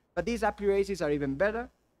response. But these apirases are even better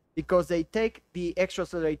because they take the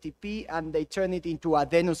extracellular ATP and they turn it into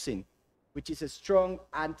adenosine, which is a strong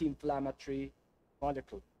anti-inflammatory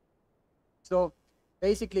molecule. So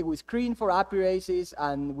basically we screened for apirases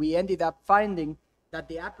and we ended up finding that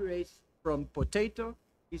the apirase from potato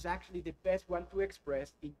is actually the best one to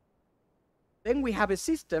express. Then we have a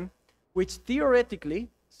system which theoretically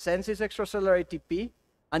senses extracellular ATP,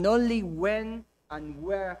 and only when and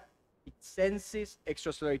where it senses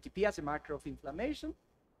extracellular ATP as a marker of inflammation,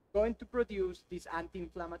 going to produce this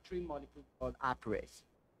anti-inflammatory molecule called apirase.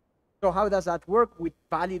 So how does that work? We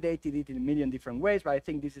validated it in a million different ways, but I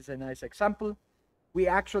think this is a nice example. We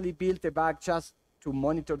actually built a bag just to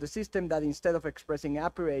monitor the system that instead of expressing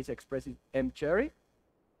apirase, expresses M-cherry.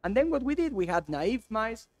 And then what we did, we had naive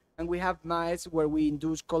mice, and we have mice where we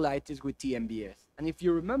induce colitis with TMBS. And if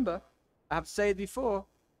you remember, I have said before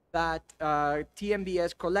that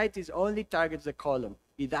TMBS colitis only targets the colon.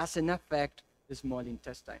 It doesn't affect the small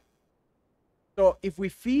intestine. So if we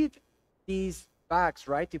feed these bags,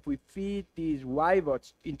 right, if we feed these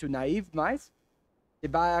Y-bots into naive mice, the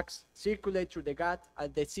bags circulate through the gut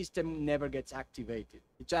and the system never gets activated.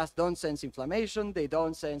 It just don't sense inflammation, they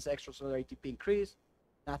don't sense extracellular ATP increase,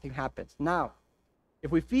 nothing happens. Now, if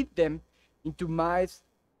we feed them into mice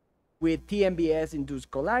with TMBS-induced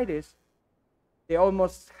colitis, they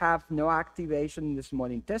almost have no activation in the small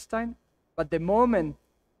intestine, but the moment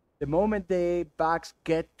the bags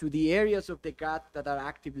get to the areas of the gut that are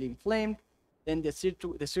actively inflamed, then the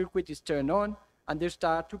circuit is turned on and they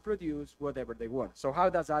start to produce whatever they want. So how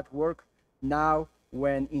does that work now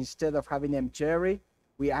when instead of having M-cherry,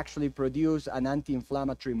 we actually produce an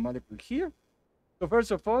anti-inflammatory molecule here? So first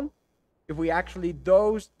of all, if we actually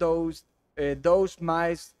dose those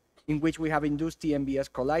mice in which we have induced TMBS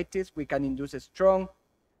colitis, we can induce a strong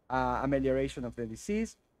amelioration of the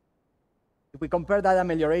disease. If we compare that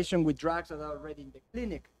amelioration with drugs that are already in the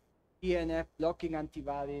clinic, TNF blocking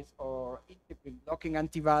antibodies or integrin blocking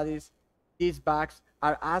antibodies, these bags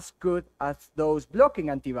are as good as those blocking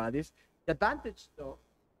antibodies. The advantage, though,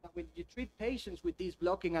 is that when you treat patients with these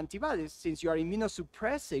blocking antibodies, since you are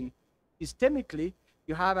immunosuppressing systemically,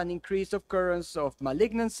 you have an increased occurrence of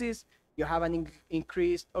malignancies, you have an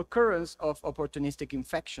increased occurrence of opportunistic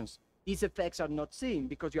infections. These effects are not seen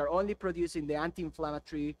because you are only producing the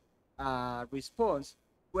anti-inflammatory response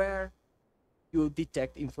where you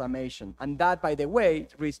detect inflammation. And that, by the way,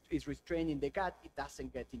 is restraining the gut. It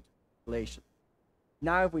doesn't get into circulation.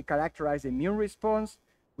 Now, if we characterize the immune response,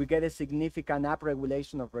 we get a significant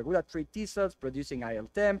upregulation of regulatory T cells producing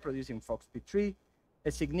IL-10, producing FOXP3,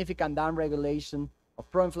 a significant downregulation of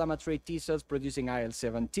pro-inflammatory T cells producing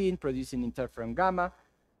IL-17, producing interferon gamma,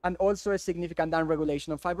 and also a significant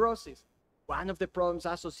downregulation of fibrosis. One of the problems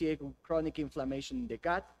associated with chronic inflammation in the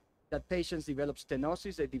gut, that patients develop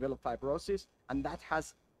stenosis, they develop fibrosis, and that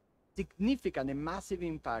has significant and massive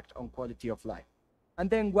impact on quality of life. And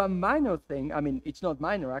then one minor thing, I mean, it's not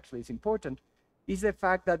minor, actually, it's important, is the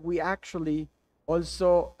fact that we actually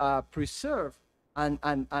also preserve and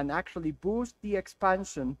actually boost the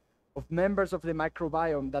expansion of members of the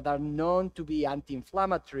microbiome that are known to be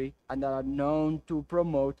anti-inflammatory and that are known to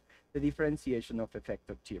promote the differentiation of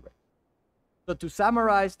effector Treg. So to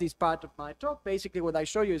summarize this part of my talk, basically what I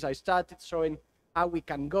show you is I started showing how we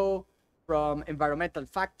can go from environmental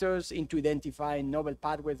factors into identifying novel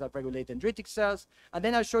pathways that regulate dendritic cells. And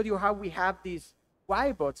then I showed you how we have these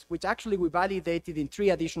Y-bots, which actually we validated in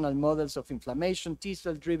 3 additional models of inflammation,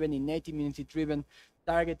 T-cell driven, innate immunity driven,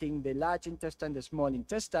 targeting the large intestine, the small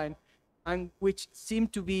intestine, and which seem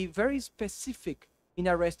to be very specific in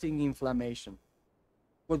arresting inflammation.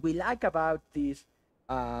 What we like about this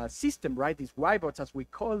system, right, these Y-bots as we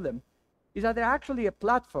call them, is that they're actually a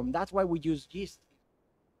platform. That's why we use yeast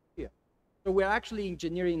here. So we're actually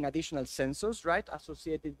engineering additional sensors, right,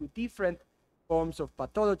 associated with different forms of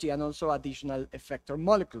pathology and also additional effector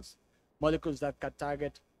molecules, molecules that can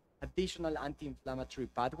target additional anti-inflammatory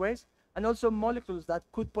pathways, and also molecules that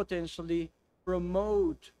could potentially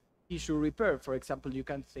promote tissue repair. For example, you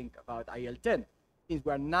can think about IL-10. Since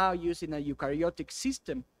we're now using a eukaryotic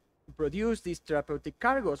system to to produce these therapeutic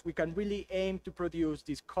cargoes, we can really aim to produce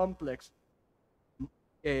these complex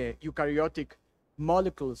eukaryotic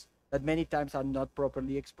molecules that many times are not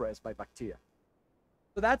properly expressed by bacteria.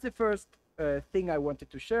 So that's the first thing I wanted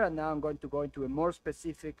to share, and now I'm going to go into a more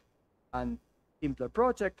specific and simpler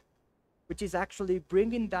project, which is actually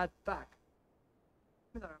bringing that back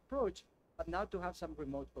with our approach, but now to have some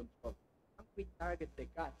remote control. How we target the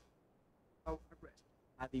gut, how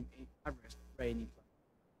arrest brain inflammation.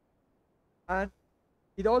 And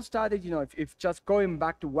it all started, if just going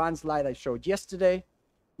back to one slide I showed yesterday,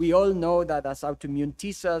 we all know that as autoimmune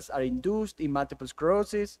T cells are induced in multiple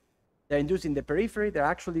sclerosis, they're induced in the periphery, they're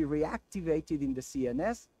actually reactivated in the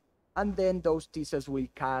CNS, and then those T cells will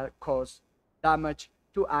cause damage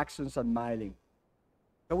to axons and myelin.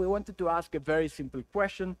 So we wanted to ask a very simple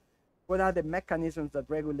question: what are the mechanisms that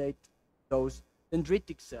regulate those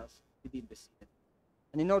dendritic cells within the CNS?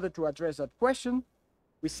 And in order to address that question,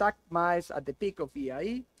 we sucked mice at the peak of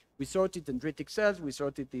EIE, we sorted dendritic cells, we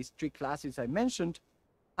sorted these three classes I mentioned,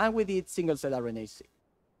 and we did single-cell RNA-seq.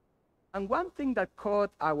 And one thing that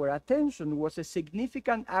caught our attention was a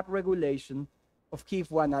significant upregulation of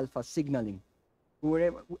HIF-1 alpha signaling.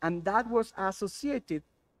 And that was associated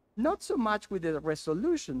not so much with the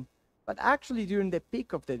resolution, but actually during the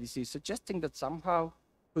peak of the disease, suggesting that somehow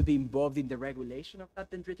could be involved in the regulation of that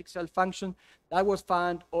dendritic cell function. That was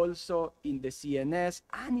found also in the CNS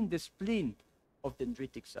and in the spleen of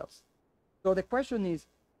dendritic cells. So the question is,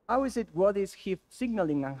 how is it, what is HIF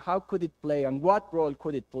signaling, and how could it play, and what role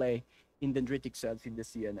could it play in dendritic cells in the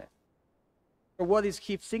CNS? So what is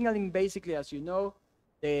HIF signaling? Basically, as you know,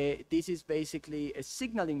 this is basically a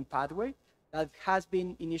signaling pathway that has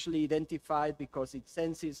been initially identified because it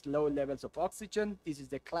senses low levels of oxygen. This is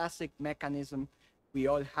the classic mechanism we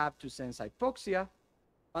all have to sense hypoxia,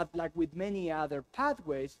 but like with many other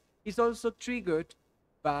pathways, it's also triggered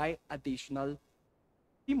by additional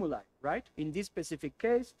stimuli, right? In this specific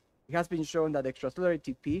case, it has been shown that extracellular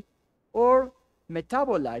ATP or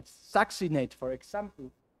metabolites, succinate, for example,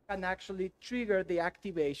 can actually trigger the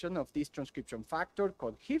activation of this transcription factor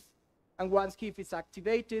called HIF. And once HIF is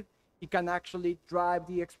activated, it can actually drive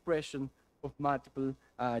the expression of multiple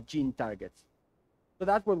gene targets. So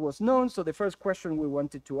that's what was known. So the first question we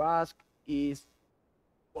wanted to ask is,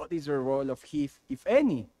 what is the role of HIF, if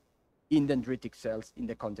any, in dendritic cells in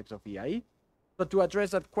the context of EIE? So to address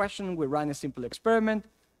that question, we ran a simple experiment.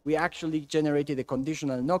 We actually generated a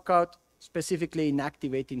conditional knockout, specifically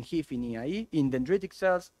inactivating HIF in EIE, in dendritic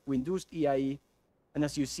cells. We induced EIE. And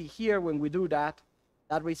as you see here, when we do that,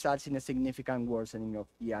 that results in a significant worsening of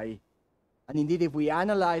EIE. And indeed, if we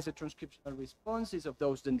analyze the transcriptional responses of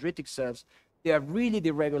those dendritic cells, they are really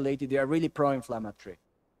deregulated, they are really pro-inflammatory.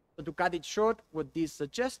 So to cut it short, what this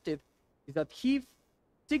suggested is that HIF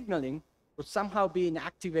signaling was somehow being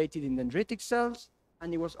activated in dendritic cells,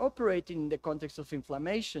 and it was operating in the context of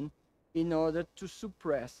inflammation in order to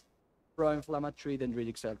suppress pro-inflammatory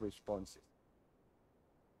dendritic cell responses.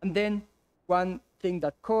 And then one thing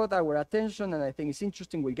that caught our attention, and I think it's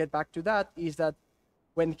interesting, we'll get back to that, is that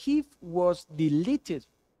when HIF was deleted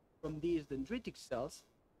from these dendritic cells,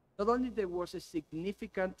 not only there was a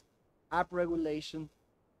significant upregulation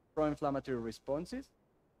pro-inflammatory responses,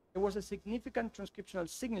 there was a significant transcriptional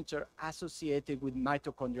signature associated with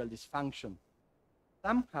mitochondrial dysfunction.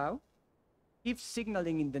 Somehow, HIF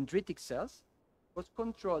signaling in dendritic cells was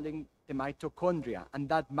controlling the mitochondria, and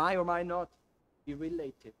that might or might not be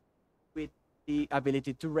related with the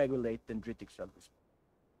ability to regulate dendritic cell response.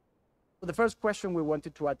 So the first question we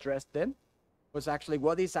wanted to address then was actually,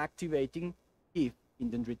 what is activating HIF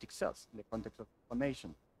in dendritic cells in the context of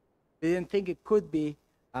inflammation? We didn't think it could be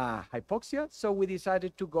hypoxia, so we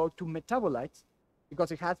decided to go to metabolites,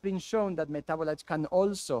 because it has been shown that metabolites can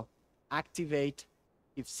also activate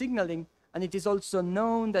HIF signaling, and it is also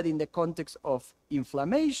known that in the context of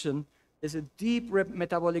inflammation, there's a deep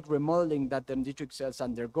metabolic remodeling that dendritic cells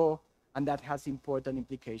undergo, and that has important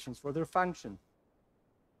implications for their function.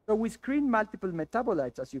 So we screened multiple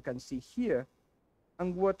metabolites, as you can see here,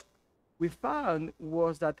 and what we found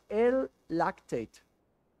was that L-lactate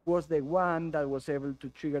was the one that was able to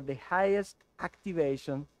trigger the highest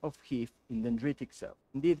activation of HIF in dendritic cells.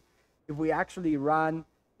 Indeed, if we actually run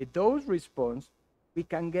a dose response, we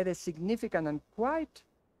can get a significant and quite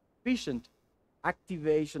efficient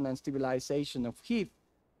activation and stabilization of HIF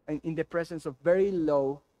in the presence of very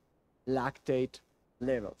low lactate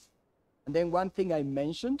levels. And then one thing I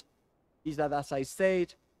mentioned is that, as I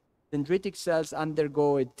said, dendritic cells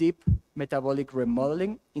undergo a deep metabolic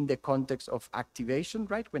remodeling in the context of activation,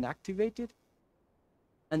 right, when activated.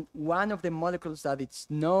 And one of the molecules that it's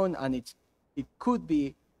known and it could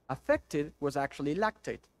be affected was actually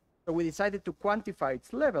lactate. So So we decided to quantify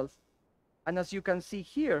its levels. And as you can see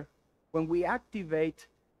here, when we activate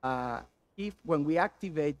dendritic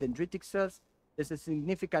cells, there's a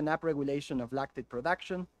significant upregulation of lactate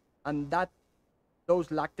production, and those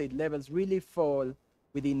lactate levels really fall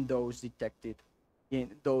within those detected in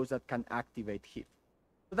those that can activate HIF.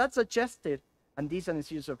 So that suggested, and these and a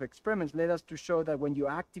series of experiments led us to show that when you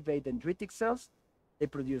activate dendritic cells, they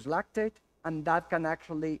produce lactate, and that can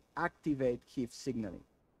actually activate HIF signaling.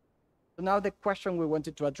 So now the question we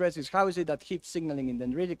wanted to address is how is it that HIF signaling in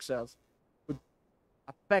dendritic cells could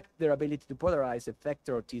affect their ability to polarize effector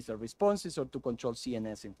or T cell responses or to control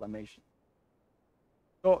CNS inflammation.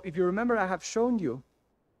 So if you remember, I have shown you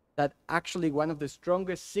that actually one of the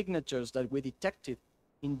strongest signatures that we detected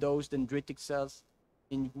in those dendritic cells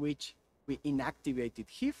in which we inactivated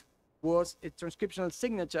HIF was a transcriptional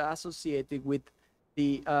signature associated with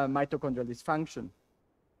the mitochondrial dysfunction.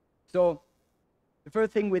 So the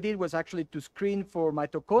first thing we did was actually to screen for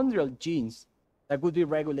mitochondrial genes that would be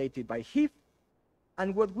regulated by HIF.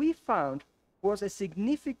 And what we found was a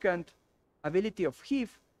significant ability of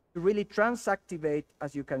HIF to really transactivate,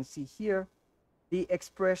 as you can see here, the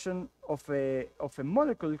expression of a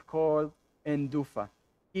molecule called NDUFA.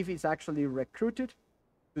 HIF is actually recruited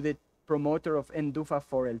to the promoter of NDUFA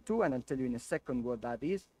 4L2, and I'll tell you in a second what that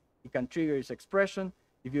is. It can trigger its expression.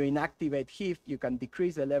 If you inactivate HIF, you can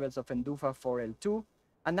decrease the levels of NDUFA 4L2.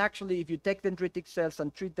 And actually, if you take dendritic cells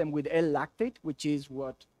and treat them with L-lactate, which is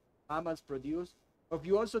what mammals produce, or if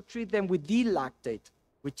you also treat them with D-lactate,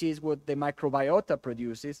 which is what the microbiota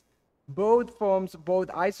produces, both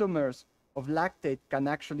isomers of lactate can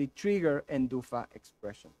actually trigger NDUFA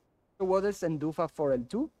expression. So what is NDUFA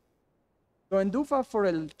 4L2? So NDUFA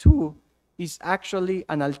 4L2 is actually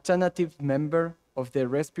an alternative member of the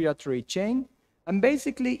respiratory chain, and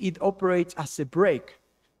basically it operates as a brake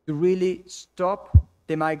to really stop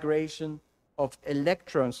the migration of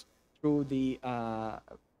electrons through the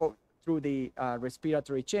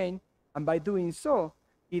respiratory chain, and by doing so,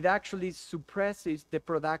 it actually suppresses the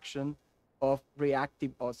production of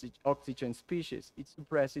reactive oxygen species. It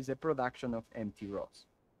suppresses the production of MTROs.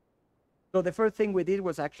 So the first thing we did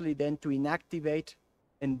was actually then to inactivate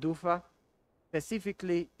NDUFA,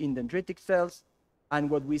 specifically in dendritic cells. And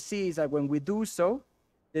what we see is that when we do so,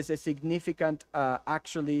 there's a significant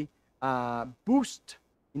boost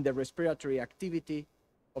in the respiratory activity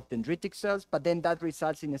of dendritic cells, but then that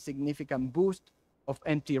results in a significant boost of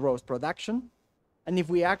MTROs production. And if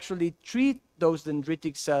we actually treat those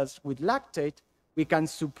dendritic cells with lactate, we can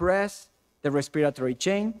suppress the respiratory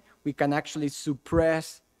chain. We can actually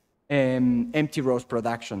suppress MTROs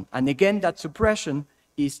production. And again, that suppression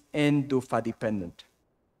is NDUFA dependent.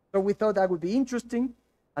 So we thought that would be interesting.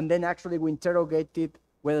 And then actually we interrogated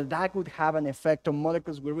whether that would have an effect on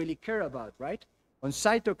molecules we really care about, right? On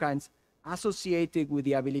cytokines associated with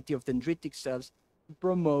the ability of dendritic cells to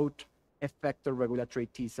promote effector regulatory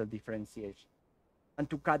T cell differentiation. And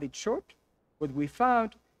to cut it short, what we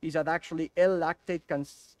found is that actually L-lactate can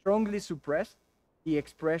strongly suppress the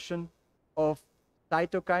expression of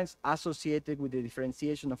cytokines associated with the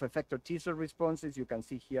differentiation of effector T cell responses. You can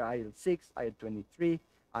see here IL-6, IL-23,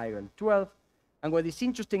 IL-12. And what is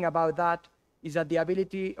interesting about that is that the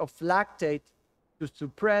ability of lactate to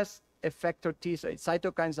suppress effector T cell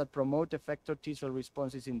cytokines that promote effector T cell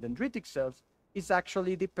responses in dendritic cells is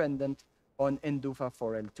actually dependent on NDUFA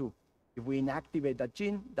 4L2. If we inactivate that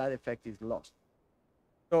gene, that effect is lost.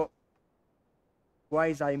 So why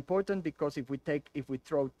is that important? Because if we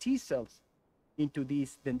throw T cells into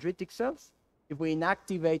these dendritic cells, if we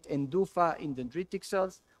inactivate NDUFA in dendritic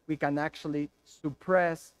cells, we can actually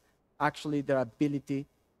suppress their ability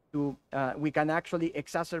to, we can actually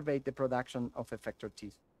exacerbate the production of effector T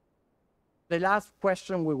cells. The last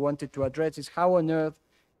question we wanted to address is how on earth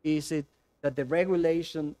is it that the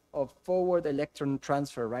regulation of forward electron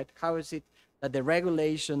transfer, right? How is it that the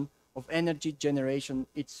regulation of energy generation,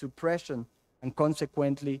 its suppression, and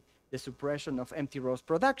consequently the suppression of MTROs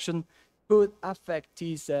production could affect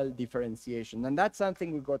T cell differentiation? And that's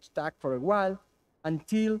something we got stuck for a while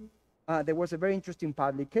until there was a very interesting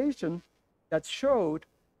publication that showed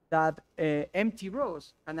that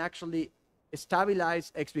MTROs can actually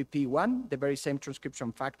stabilize XBP1, the very same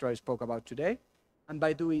transcription factor I spoke about today, and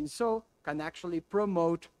by doing so, can actually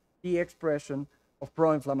promote the expression of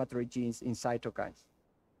pro-inflammatory genes in cytokines.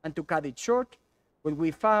 And to cut it short, what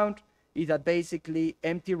we found is that basically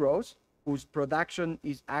MTROs, whose production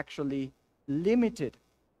is actually limited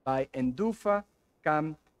by NDUFA,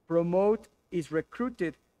 is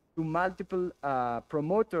recruited to multiple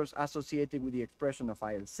promoters associated with the expression of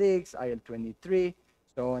IL-6, IL-23,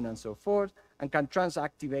 so on and so forth, and can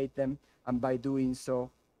transactivate them, and by doing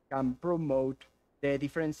so, can promote the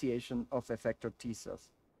differentiation of effector T cells.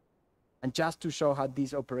 And just to show how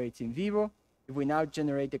this operates in vivo, if we now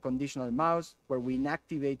generate a conditional mouse where we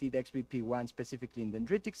inactivated XBP1 specifically in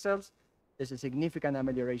dendritic cells, there's a significant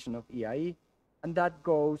amelioration of EIE, and that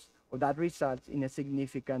goes, or that results in a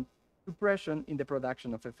significant suppression in the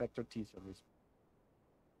production of effector T cell response.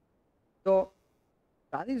 So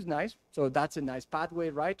that is nice. So that's a nice pathway,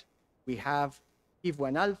 right? We have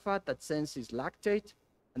HIF1 alpha that senses lactate,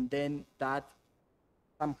 and then that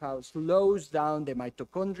somehow slows down the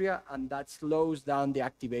mitochondria, and that slows down the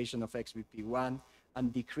activation of XBP1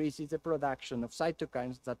 and decreases the production of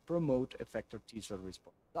cytokines that promote effector T cell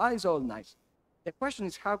response. That is all nice. The question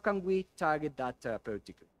is, how can we target that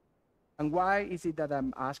therapeutically? And why is it that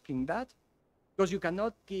I'm asking that? Because you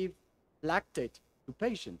cannot give lactate to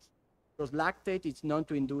patients, because lactate is known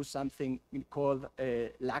to induce something called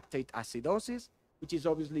lactate acidosis, which is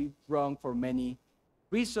obviously wrong for many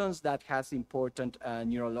reasons that has important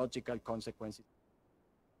neurological consequences.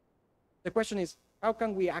 The question is, how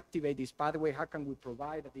can we activate this pathway? How can we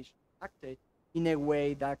provide additional lactate in a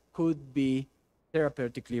way that could be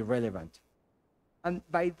therapeutically relevant? And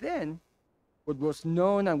by then, what was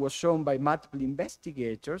known and was shown by multiple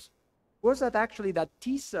investigators was that actually that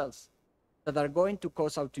T cells that are going to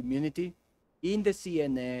cause autoimmunity in the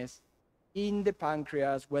CNS, in the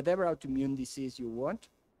pancreas, whatever autoimmune disease you want,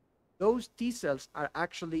 those T cells are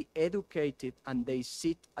actually educated and they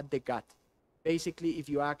sit at the gut. Basically, if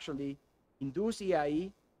you actually induce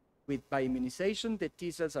EIE by immunization, the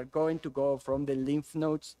T cells are going to go from the lymph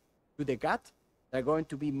nodes to the gut. They're going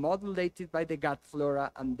to be modulated by the gut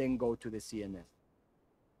flora and then go to the CNS.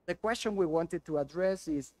 The question we wanted to address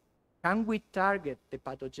is, can we target the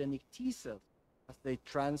pathogenic T cells as they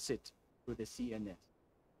transit through the CNS?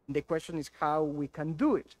 And the question is how we can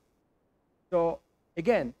do it. So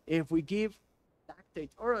again, if we give lactate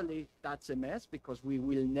orally, that's a mess because we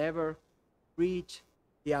will never reach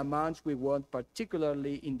the amounts we want,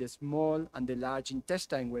 particularly in the small and the large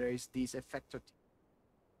intestine where there is this effector T.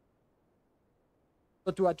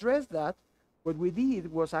 So to address that, what we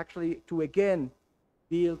did was actually to again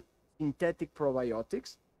build synthetic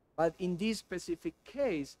probiotics, but in this specific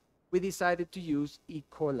case, we decided to use E.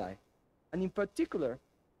 coli. And in particular,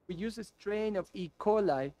 we use a strain of E.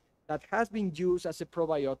 coli that has been used as a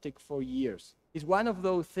probiotic for years. It's one of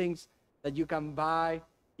those things that you can buy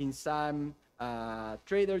in some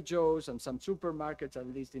Trader Joe's and some supermarkets, at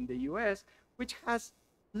least in the US, which has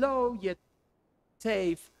low yet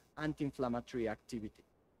safe anti-inflammatory activity.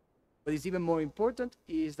 What is even more important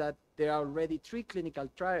is that there are already 3 clinical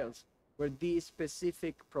trials where these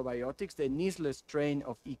specific probiotics, the Nisler strain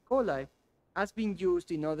of E. coli, has been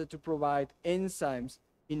used in order to provide enzymes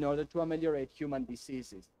in order to ameliorate human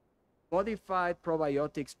diseases. Modified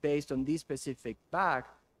probiotics based on this specific bag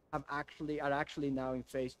are actually now in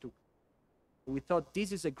phase 2. We thought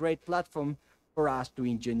this is a great platform for us to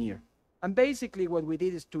engineer. And basically what we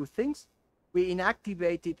did is 2 things. We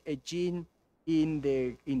inactivated a gene in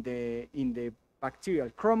the bacterial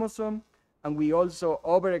chromosome, and we also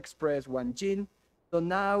overexpress 1 gene. So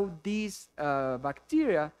now these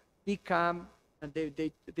bacteria become,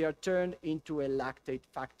 they are turned into a lactate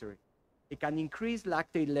factory. They can increase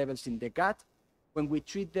lactate levels in the gut. When we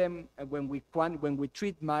treat them, when we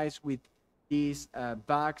treat mice with these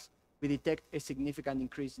bags, we detect a significant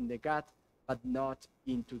increase in the gut, but not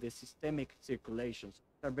into the systemic circulation. So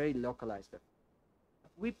they're very localized.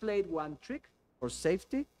 We played one trick for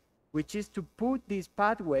safety, which is to put this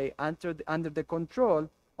pathway under the control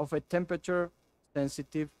of a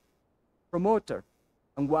temperature-sensitive promoter.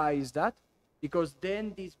 And why is that? Because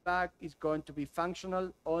then this bag is going to be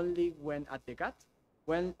functional only when at the gut,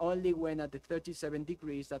 only when at the 37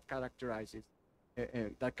 degrees that characterize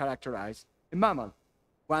a mammal.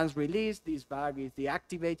 Once released, this bag is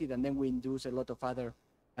deactivated, and then we induce a lot of other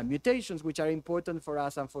mutations, which are important for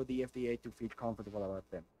us and for the FDA to feel comfortable about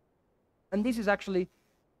them. And this is actually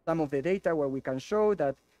some of the data where we can show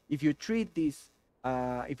that if you treat these,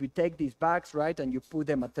 if you take these bags, right, and you put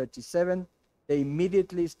them at 37, they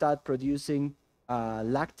immediately start producing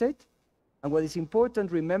lactate. And what is important,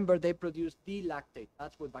 remember, they produce D-lactate.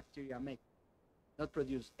 That's what bacteria make, not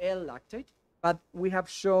produce L-lactate. But we have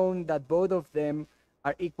shown that both of them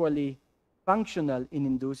are equally functional in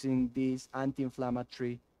inducing these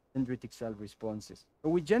anti-inflammatory dendritic cell responses. So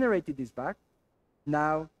we generated this bag.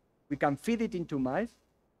 Now we can feed it into mice.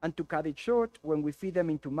 And to cut it short, when we feed them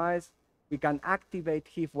into mice, we can activate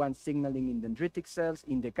HIF1 signaling in dendritic cells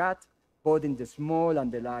in the gut, both in the small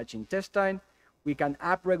and the large intestine. We can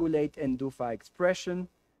upregulate NDUFA expression,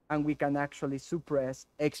 and we can actually suppress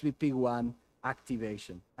XBP1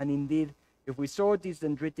 activation. And indeed, If we sort these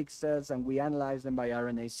dendritic cells and we analyze them by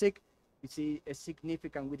RNA-seq, we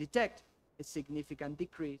detect a significant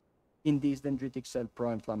decrease in these dendritic cell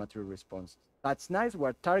pro-inflammatory responses. That's nice.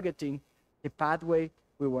 We're targeting the pathway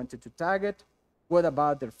we wanted to target. What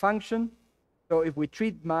about their function? So if we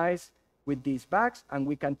treat mice with these bags, and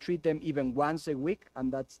we can treat them even once a week,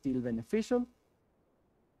 and that's still beneficial,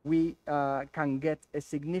 we can get a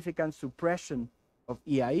significant suppression of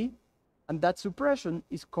EIE, and that suppression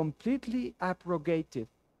is completely abrogated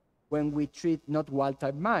when we treat not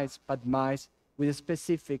wild-type mice, but mice with a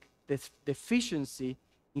specific deficiency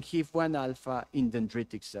in HIF-1 alpha in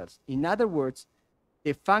dendritic cells. In other words,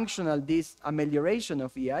 the functional amelioration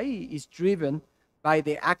of EIE is driven by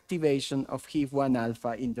the activation of HIF-1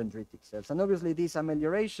 alpha in dendritic cells. And obviously, this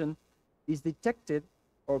amelioration is detected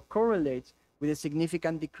or correlates with a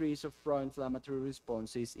significant decrease of pro-inflammatory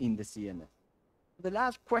responses in the CNS. The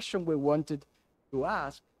last question we wanted to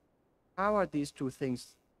ask, how are these two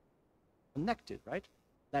things connected, right?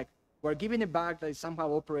 Like, we're given a bug that is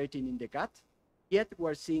somehow operating in the gut, yet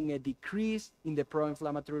we're seeing a decrease in the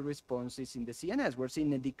pro-inflammatory responses in the CNS. We're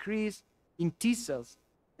seeing a decrease in T cells,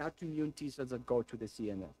 autoimmune T cells that go to the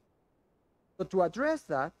CNS. So to address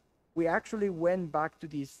that, we actually went back to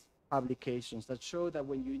these publications that show that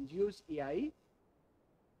when you induce EIE,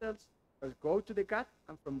 cells go to the gut,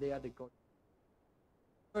 and from there they go.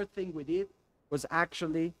 The third thing we did was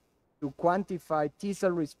actually to quantify T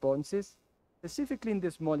cell responses, specifically in the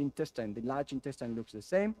small intestine. The large intestine looks the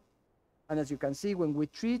same. And as you can see, when we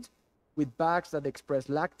treat with bags that express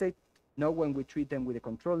lactate, not when we treat them with the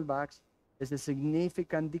control bags, there's a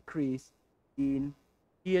significant decrease in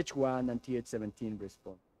Th1 and Th17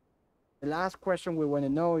 response. The last question we want to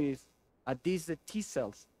know is, are these the T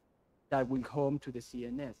cells that will home to the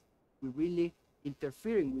CNS? We're really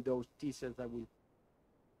interfering with those T cells that will.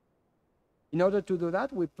 In order to do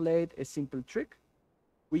that, we played a simple trick.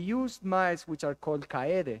 We used mice which are called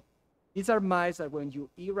caede. These are mice that when you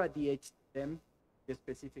irradiate them with a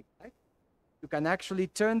specific light, you can actually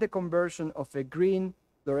turn the conversion of a green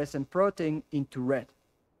fluorescent protein into red.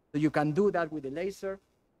 So you can do that with a laser,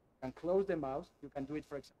 you can close the mouse, you can do it,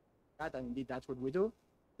 for example, that, and indeed that's what we do.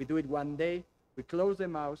 We do it one day, we close the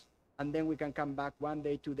mouse, and then we can come back 1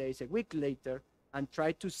 day, 2 days, a week later, and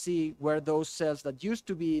try to see where those cells that used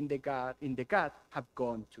to be in the gut have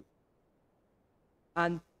gone to.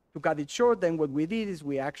 And to cut it short, then what we did is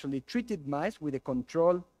we actually treated mice with a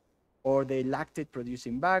control or the lactate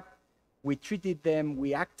producing bag. We treated them,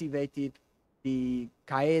 we activated the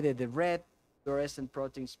caede, the red fluorescent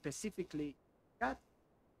protein specifically in the gut,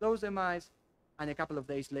 close the mice, and a couple of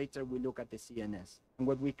days later we look at the CNS. And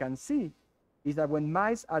what we can see is that when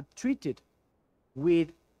mice are treated with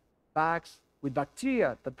bags with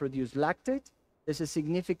bacteria that produce lactate, there's a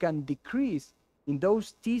significant decrease in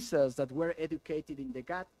those T cells that were educated in the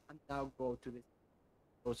gut and now go to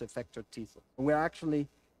those effector T cells. And we're actually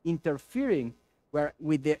interfering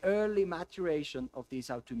with the early maturation of these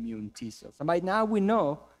autoimmune T cells. And by now we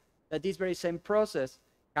know that this very same process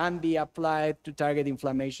can be applied to target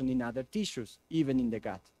inflammation in other tissues, even in the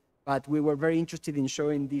gut. But we were very interested in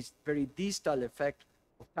showing this very distal effect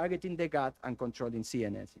of targeting the gut and controlling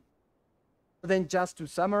CNS. So then just to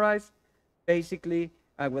summarize, basically,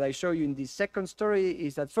 what I show you in this second story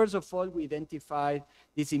is that, first of all, we identified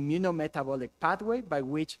this immunometabolic pathway by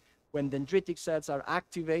which, when dendritic cells are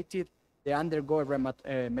activated, they undergo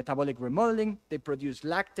metabolic remodeling, they produce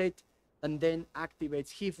lactate, and then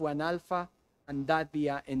activates HIF-1 alpha, and that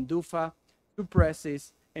via ENDUFA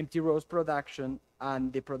suppresses empty rose production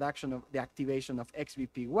and the production of the activation of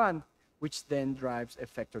XBP1, which then drives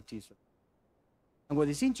effector T cells. And what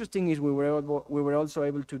is interesting is we were also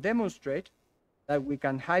able to demonstrate that we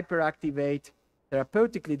can hyperactivate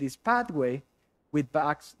therapeutically this pathway with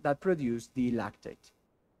bags that produce the lactate.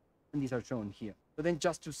 And these are shown here. So then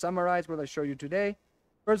just to summarize what I show you today,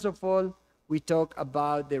 first of all, we talk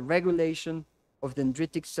about the regulation of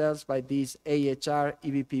dendritic cells by this AHR,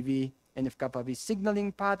 EBPV, NF-kappa B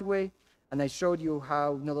signaling pathway. And I showed you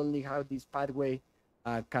how, not only how this pathway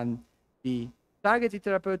can be targeted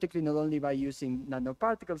therapeutically, not only by using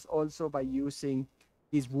nanoparticles, also by using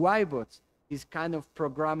these YBOTs, these kind of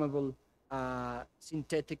programmable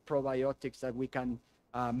synthetic probiotics that we can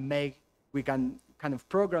we can kind of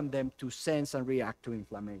program them to sense and react to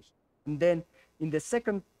inflammation. And then in the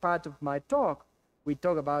second part of my talk, we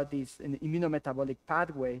talk about this immunometabolic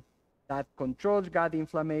pathway that controls gut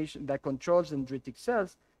inflammation, that controls dendritic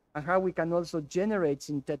cells, and how we can also generate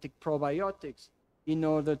synthetic probiotics in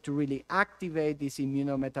order to really activate this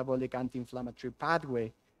immunometabolic anti-inflammatory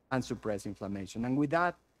pathway and suppress inflammation. And with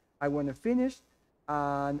that, I want to finish,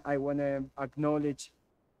 and I want to acknowledge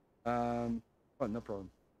Oh, no problem.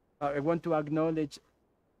 I want to acknowledge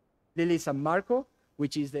Lily San Marco,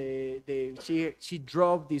 which is she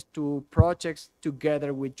drove these two projects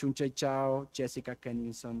together with Chunche Chao, Jessica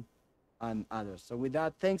Kenninson, and others. So with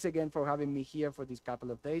that, thanks again for having me here for these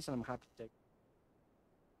couple of days, and I'm happy to take.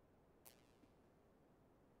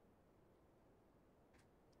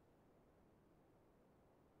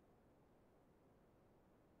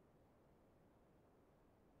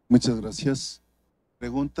 Muchas gracias.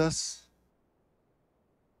 ¿Preguntas?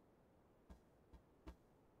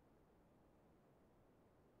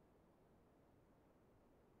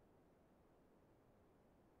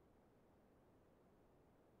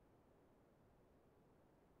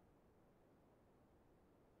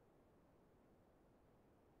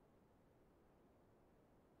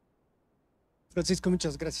 Francisco,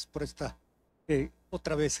 muchas gracias por esta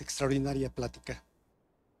otra vez extraordinaria plática.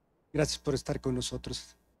 Gracias por estar con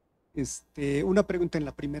nosotros. Una pregunta en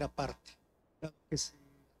la primera parte. Que se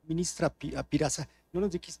administra a Piraza, ¿no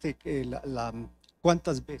nos dijiste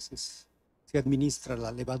cuántas veces se administra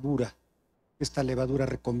la levadura, esta levadura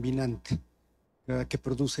recombinante que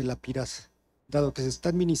produce la Piraza? Dado que se está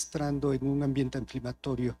administrando en un ambiente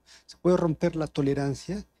inflamatorio, ¿se puede romper la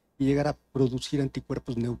tolerancia y llegar a producir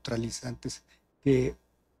anticuerpos neutralizantes que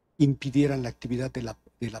impidieran la actividad de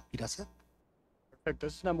la Piraza? Perfecto,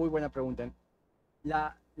 es una muy buena pregunta.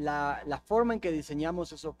 La forma en que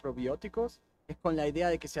diseñamos esos probióticos es con la idea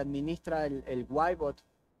de que se administra el YBOT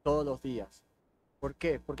todos los días. ¿Por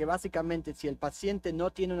qué? Porque básicamente si el paciente no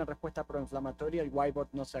tiene una respuesta proinflamatoria, el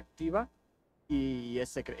YBOT no se activa y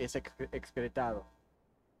es excretado.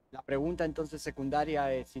 La pregunta entonces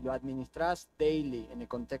secundaria es si lo administras daily en el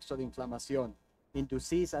contexto de inflamación,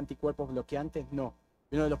 ¿inducís anticuerpos bloqueantes? No.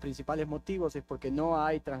 Y uno de los principales motivos es porque no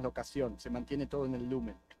hay translocación, se mantiene todo en el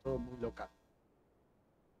lumen, todo muy local.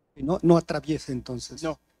 No atraviesa entonces.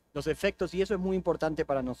 No, los efectos, y eso es muy importante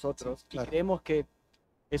para nosotros, sí, claro. Y creemos que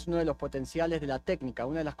es uno de los potenciales de la técnica.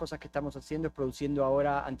 Una de las cosas que estamos haciendo es produciendo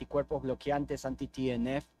ahora anticuerpos bloqueantes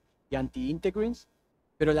anti-TNF y anti-integrins,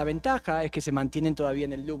 pero la ventaja es que se mantienen todavía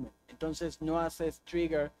en el lumen. Entonces no haces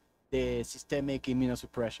trigger de systemic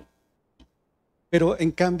immunosuppression. Pero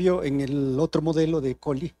en cambio, en el otro modelo de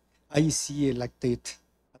coli, ahí sí el lactate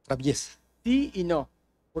atraviesa. Sí y no.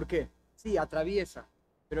 ¿Por qué? Sí, atraviesa.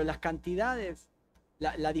 Pero las cantidades,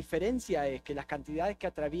 la diferencia es que las cantidades que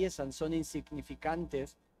atraviesan son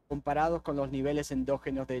insignificantes comparados con los niveles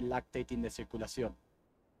endógenos del lactate de circulación.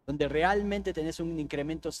 Donde realmente tenés un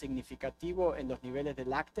incremento significativo en los niveles de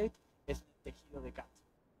lactate es en el tejido de cáncer,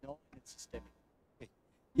 no en el sistema.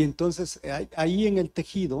 Y entonces ahí en el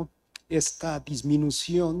tejido, esta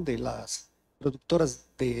disminución de las productoras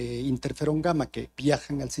de interferón gamma que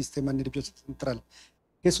viajan al sistema nervioso central,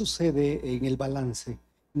 ¿qué sucede en el balance?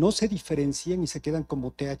 ¿No se diferencian y se quedan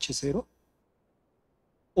como TH0?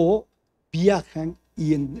 ¿O viajan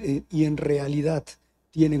y en realidad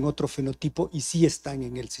tienen otro fenotipo y sí están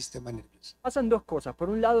en el sistema nervioso? Pasan dos cosas. Por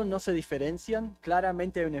un lado, no se diferencian.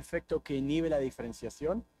 Claramente hay un efecto que inhibe la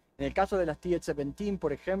diferenciación. En el caso de las TH17,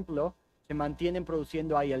 por ejemplo, se mantienen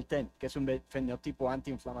produciendo IL-10, que es un fenotipo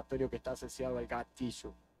antiinflamatorio que está asociado al gut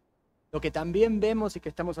tissue. Lo que también vemos y que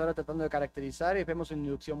estamos ahora tratando de caracterizar es vemos una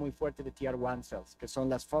inducción muy fuerte de TR1 cells, que son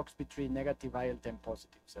las FOXP3 negative IL-10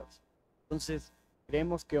 positive cells. Entonces,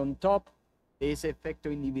 creemos que on top de ese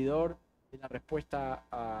efecto inhibidor de la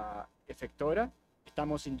respuesta efectora,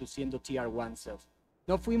 estamos induciendo TR1 cells.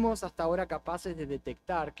 No fuimos hasta ahora capaces de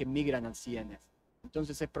detectar que migran al CNS.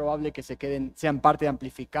 Entonces es probable que sean parte de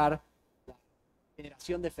amplificar la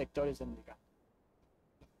generación de efectores en el gato.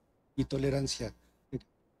 Y tolerancia.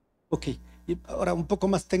 Ok, y ahora un poco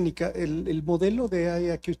más técnica, ¿el modelo de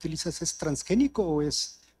EAE que utilizas es transgénico o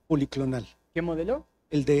es policlonal? ¿Qué modelo?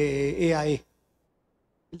 El de EAE,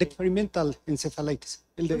 el de Experimental Encephalitis.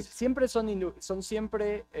 Siempre son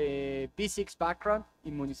siempre B6 background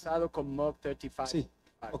inmunizado con MOG35. Sí,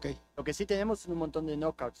 ok. Lo que sí tenemos es un montón de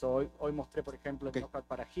knockouts. Hoy mostré, por ejemplo, el knockout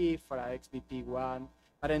para HIV, para XBP1.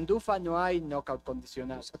 Para Endufa no hay knockout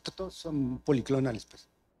condicional. O sea, todos son policlonales, pues.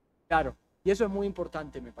 Claro. Y eso es muy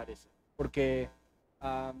importante, me parece, porque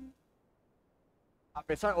a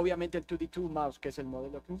pesar, obviamente, el 2D2 mouse, que es el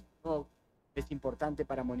modelo que es importante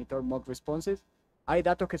para monitorar mock responses, hay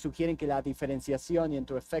datos que sugieren que la diferenciación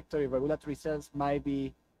entre effector y regulatory cells might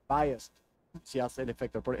be biased si hace el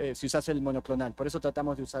effector, si usas el monoclonal. Por eso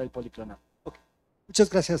tratamos de usar el policlonal. Okay. Muchas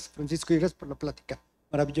gracias, Francisco, y gracias por la plática.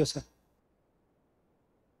 Maravillosa.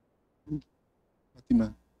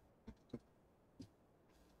 Fátima.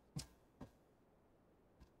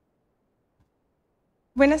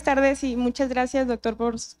 Buenas tardes y muchas gracias, doctor,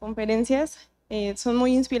 por sus conferencias. Son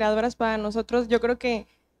muy inspiradoras para nosotros. Yo creo que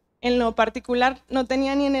en lo particular no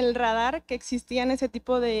tenía ni en el radar que existían ese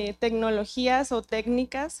tipo de tecnologías o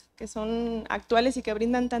técnicas que son actuales y que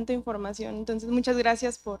brindan tanta información. Entonces, muchas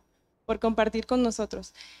gracias por compartir con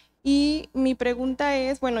nosotros. Y mi pregunta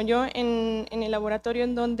es, bueno, yo en el laboratorio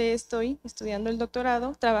en donde estoy estudiando el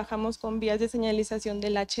doctorado, trabajamos con vías de señalización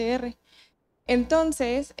del HR.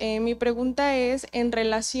 Entonces, mi pregunta es en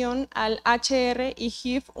relación al HR y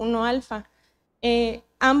HIF1 alfa.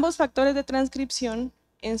 Ambos factores de transcripción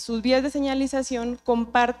en sus vías de señalización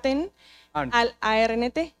comparten al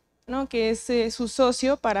ARNT, ¿no? Que es su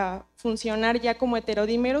socio para funcionar ya como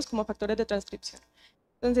heterodímeros, como factores de transcripción.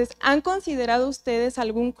 Entonces, ¿han considerado ustedes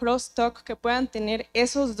algún crosstalk que puedan tener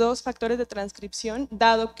esos dos factores de transcripción,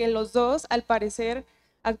 dado que los dos, al parecer,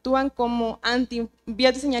 actúan como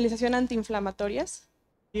vías de señalización antiinflamatorias?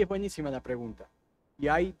 Sí, es buenísima la pregunta. Y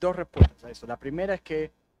hay dos respuestas a eso. La primera es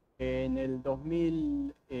que en el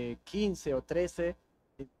 2015 o 13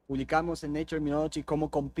 publicamos en Neuroimmunology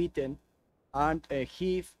cómo compiten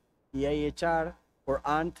HIF y AHR por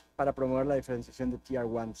ANT para promover la diferenciación de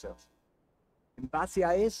TR1 cells. En base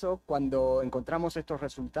a eso, cuando encontramos estos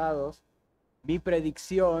resultados, mi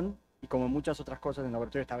predicción, y como muchas otras cosas en el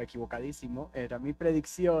laboratorio estaba equivocadísimo, mi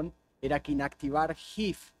predicción era que inactivar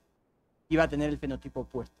HIF iba a tener el fenotipo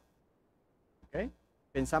opuesto. ¿Okay?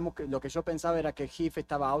 Lo que yo pensaba era que HIF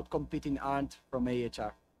estaba outcompeting ANT from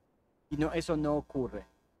AHR. Y no, eso no ocurre.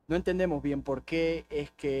 No entendemos bien por qué es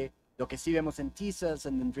que lo que sí vemos en T-cells,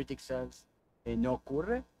 en dendritic cells, no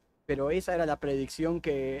ocurre, pero esa era la predicción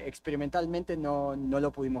que experimentalmente no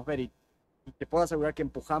lo pudimos ver. Y te puedo asegurar que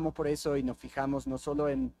empujamos por eso y nos fijamos no solo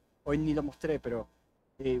en, hoy ni lo mostré, pero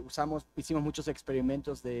hicimos muchos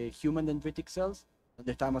experimentos de human dendritic cells,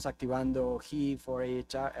 donde estábamos activando HIF for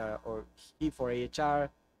AHR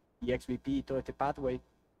y XBP y todo este pathway,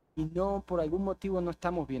 y no, por algún motivo no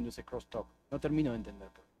estamos viendo ese crosstalk. No termino de entender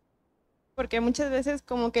por qué. Porque muchas veces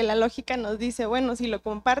como que la lógica nos dice, bueno, si lo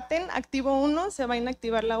comparten, activo uno, se va a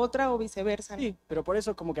inactivar la otra o viceversa, ¿no? Sí, pero por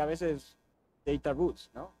eso como que a veces data roots,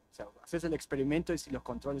 ¿no? O sea, haces el experimento y si los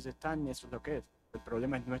controles están, eso es lo que es. El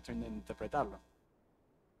problema es nuestro en interpretarlo.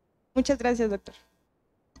 Muchas gracias, doctor.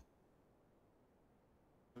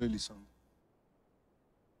 Elizondo.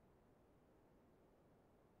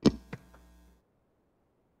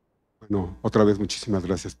 Bueno, otra vez muchísimas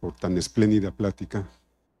gracias por tan espléndida plática.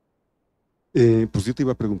 Pues yo te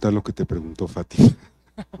iba a preguntar lo que te preguntó Fátima.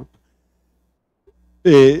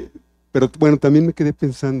 Pero bueno, también me quedé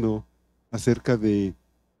pensando acerca de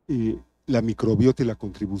la microbiota y la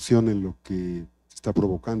contribución en lo que se está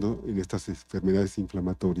provocando en estas enfermedades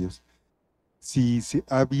inflamatorias. Si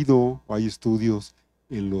ha habido o hay estudios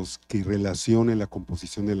en los que relacionen la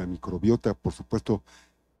composición de la microbiota, por supuesto,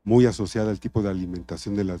 muy asociada al tipo de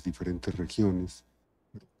alimentación de las diferentes regiones,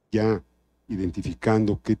 ya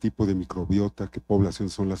identificando qué tipo de microbiota, qué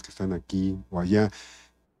poblaciones son las que están aquí o allá,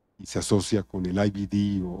 y se asocia con el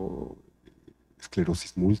IBD o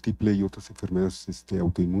esclerosis múltiple y otras enfermedades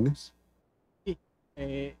autoinmunes. Sí,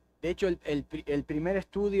 de hecho el primer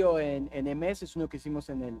estudio en MS es uno que hicimos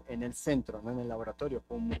en el centro, no en el laboratorio,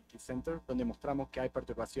 fue un multicenter, donde mostramos que hay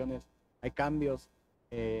perturbaciones, hay cambios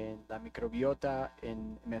en la microbiota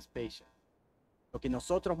en MS patients. Lo que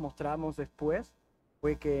nosotros mostramos después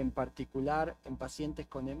fue que en particular en pacientes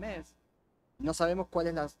con MS, no sabemos cuál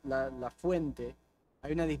es la fuente,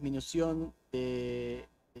 hay una disminución de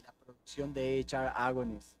la producción de AHR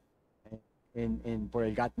agonists por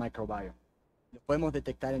el gut microbiome. Lo podemos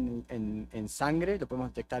detectar en sangre, lo podemos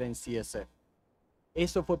detectar en CSF.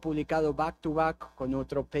 Eso fue publicado back to back con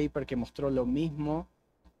otro paper que mostró lo mismo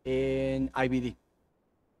en IBD.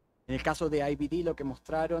 En el caso de IBD lo que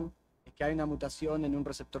mostraron es que hay una mutación en un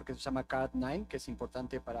receptor que se llama CART9, que es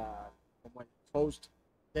importante para como el host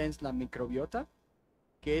sense la microbiota,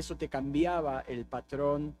 que eso te cambiaba el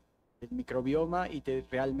patrón del microbioma y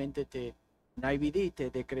realmente en IBD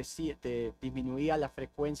te disminuía la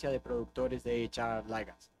frecuencia de productores de AHR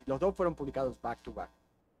ligands. Los dos fueron publicados back to back.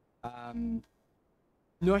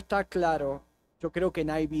 No está claro, yo creo que en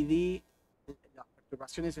IBD las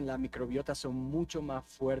perturbaciones en la microbiota son mucho más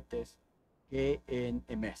fuertes que en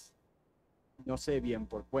MS. No sé bien,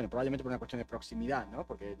 bueno, probablemente por una cuestión de proximidad, ¿no?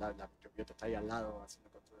 Porque la microbiota está ahí al lado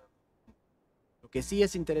haciendo control. Lo que sí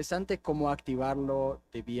es interesante es cómo activarlo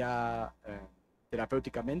de vía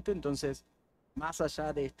terapéuticamente. Entonces, más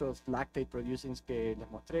allá de estos lactate producings que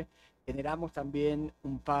les mostré, generamos también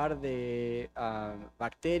un par de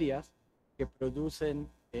bacterias que producen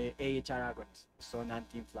AHR agonists, que son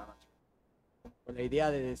antiinflamatorios. Con la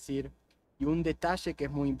idea de decir, y un detalle que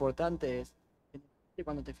es muy importante es,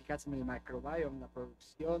 cuando te fijas en el microbiome, la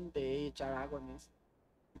producción de AHR agonists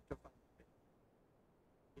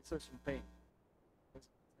Eso es un pain.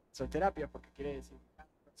 Mesoterapia, porque quiere decir que cada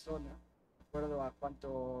persona, de acuerdo a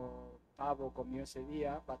cuánto pavo comió ese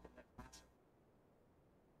día, va a tener más.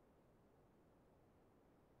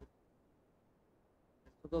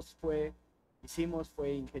 Nosotros hicimos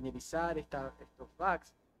fue ingenierizar estos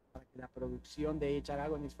bugs para que la producción de HR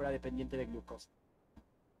agonist fuera dependiente de glucosa.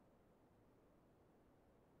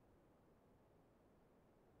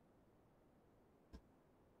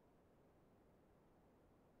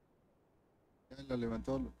 Ya la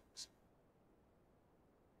levantó.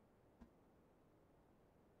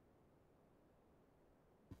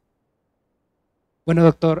 Bueno,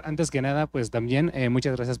 doctor, antes que nada, pues también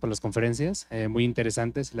muchas gracias por las conferencias, muy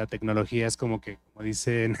interesantes. La tecnología es como que, como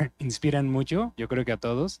dicen, inspiran mucho, yo creo que a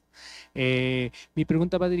todos. Mi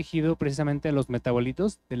pregunta va dirigido precisamente a los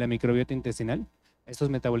metabolitos de la microbiota intestinal, estos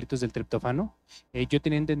metabolitos del triptófano. Yo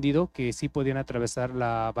tenía entendido que sí podían atravesar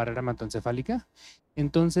la barrera hematoencefálica.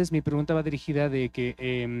 Entonces, mi pregunta va dirigida de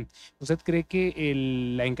que ¿usted cree que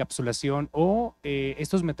la encapsulación o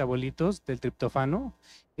estos metabolitos del triptófano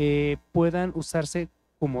puedan usarse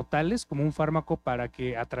como tales, como un fármaco para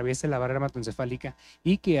que atraviese la barrera hematoencefálica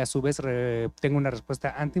y que a su vez tenga una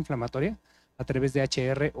respuesta antiinflamatoria a través de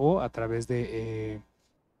HR o a través de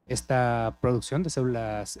esta producción de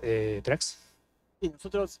células TREX? Y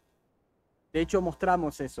nosotros, de hecho,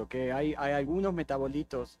 mostramos eso, que hay algunos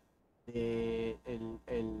metabolitos,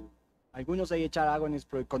 algunos HR agonists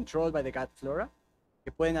controlled by the gut flora,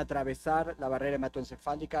 que pueden atravesar la barrera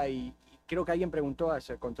hematoencefálica y creo que alguien preguntó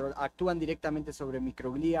hacia el control, actúan directamente sobre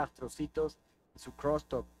microglía, astrocitos y su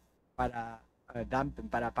crosstalk para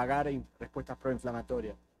apagar respuestas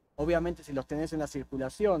proinflamatorias. Obviamente, si los tenés en la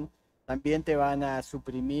circulación, también te van a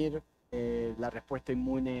suprimir la respuesta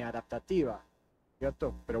inmune adaptativa,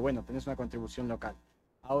 ¿cierto? Pero bueno, tenés una contribución local.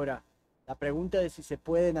 Ahora, la pregunta de si se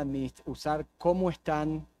pueden usar cómo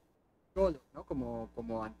están solos, ¿no?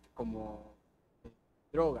 Como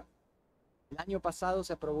droga. El año pasado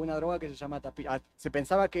se aprobó una droga que se llama se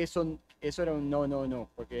pensaba que eso era un no,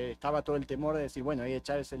 porque estaba todo el temor de decir, bueno, ahí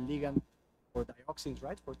echar es el ligand por dioxins,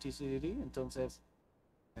 right? Por TCDD, entonces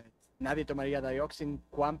nadie tomaría dioxin.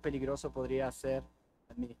 ¿Cuán peligroso podría ser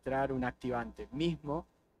administrar un activante mismo,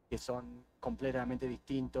 que son completamente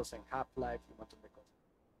distintos en half-life y un montón de cosas?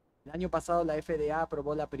 El año pasado la FDA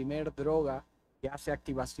aprobó la primera droga que hace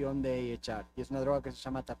activación de AHR, y es una droga que se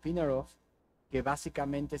llama tapinarof, que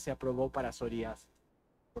básicamente se aprobó para psoriasis.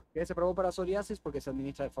 ¿Por qué se aprobó para psoriasis? Porque se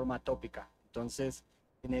administra de forma tópica, entonces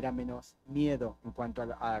genera menos miedo en cuanto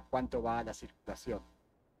a cuánto va a la circulación.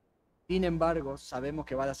 Sin embargo, sabemos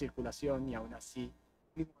que va a la circulación y aún así,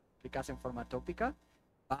 mismo cuando aplicas en forma tópica,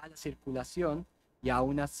 va a la circulación y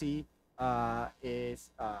aún así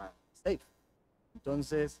es safe.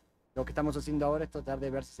 Entonces, lo que estamos haciendo ahora es tratar de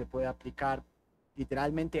ver si se puede aplicar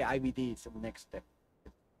literalmente IBD, es un next step.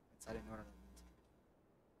 Pensar en Neurology.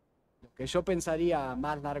 Lo que yo pensaría a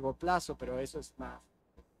más largo plazo, pero eso es más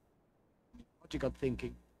logical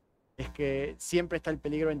thinking, es que siempre está el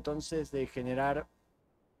peligro entonces de generar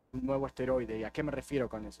un nuevo esteroide. ¿Y a qué me refiero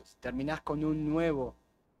con eso? Si terminás con un nuevo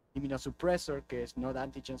immunosuppressor que es not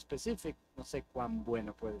antigen specific, no sé cuán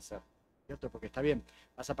bueno puede ser, ¿cierto? Porque está bien,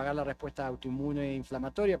 vas a apagar la respuesta autoinmune e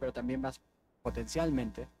inflamatoria, pero también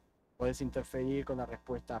potencialmente puedes interferir con la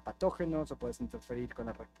respuesta a patógenos o puedes interferir con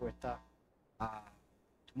la respuesta a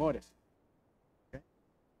tumores. ¿Okay?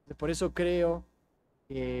 Entonces, por eso creo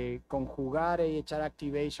que conjugar y echar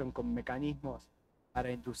activation con mecanismos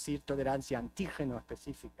para inducir tolerancia antígeno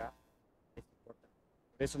específica es importante.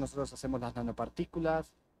 Por eso nosotros hacemos las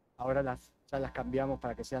nanopartículas, ahora ya las cambiamos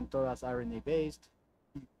para que sean todas RNA-based.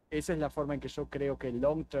 Esa es la forma en que yo creo que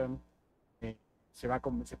long term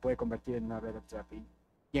se puede convertir en una better therapy.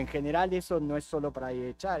 Y en general eso no es solo para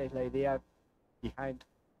echar, es la idea behind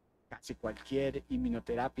casi cualquier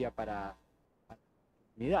inmunoterapia para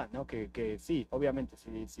autoinmunidad, ¿no? Que sí, obviamente,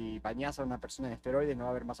 si bañas a una persona en esteroides no va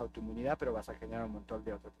a haber más autoinmunidad, pero vas a generar un montón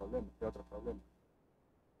de otros problemas.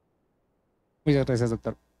 Muchas gracias,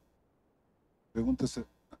 doctor. Preguntas a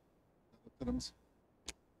la doctora Mesa.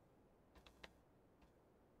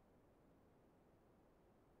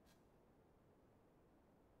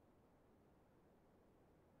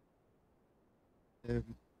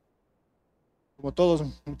 Como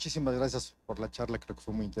todos, muchísimas gracias por la charla, creo que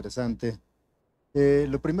fue muy interesante.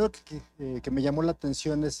 Lo primero que me llamó la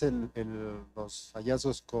atención es los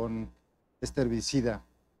hallazgos con este herbicida.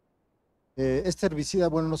 Este herbicida,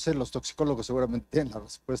 bueno, no sé, los toxicólogos seguramente tienen la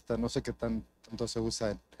respuesta, no sé qué tanto se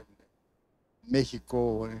usa en México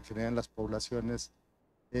o en general en las poblaciones,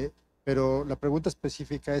 pero la pregunta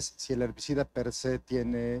específica es si el herbicida per se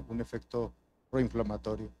tiene un efecto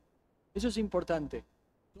proinflamatorio. Eso es importante.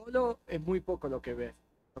 Solo es muy poco lo que ves.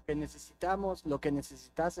 Lo que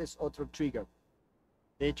necesitas es otro trigger.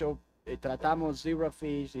 De hecho, tratamos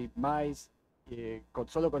zebrafish y mice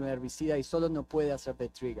solo con el herbicida y solo no puede hacer de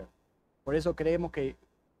trigger. Por eso creemos que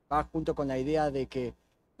va junto con la idea de que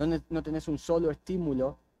no tenés un solo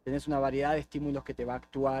estímulo, tenés una variedad de estímulos que te va a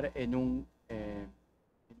actuar en un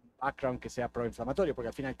background que sea proinflamatorio, porque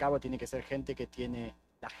al fin y al cabo tiene que ser gente que tiene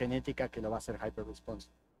la genética que lo va a hacer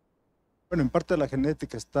hyperresponsive. Bueno, en parte la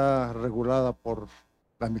genética está regulada por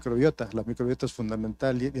la microbiota. La microbiota es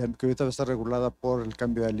fundamental y la microbiota va a estar regulada por el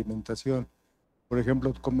cambio de alimentación. Por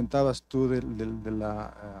ejemplo, comentabas tú de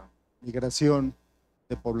la migración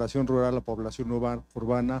de población rural a población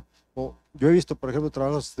urbana. Yo he visto, por ejemplo,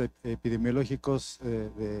 trabajos epidemiológicos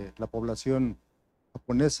de la población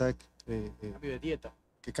japonesa Cambio de dieta.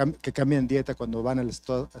 que cambian dieta cuando van a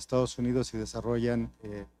Estados Unidos y desarrollan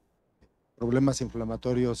problemas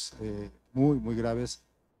inflamatorios muy graves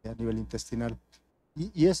a nivel intestinal.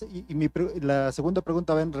 La segunda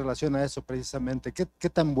pregunta va en relación a eso precisamente. ¿Qué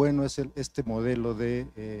tan bueno es este modelo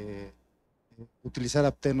de utilizar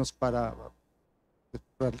aptenos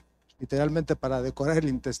literalmente para decorar el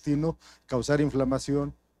intestino, causar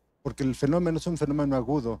inflamación? Porque el fenómeno es un fenómeno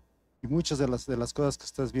agudo y muchas de las cosas que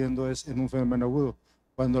estás viendo es en un fenómeno agudo,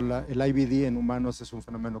 cuando el IBD en humanos es un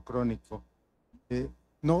fenómeno crónico.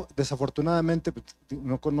 No, desafortunadamente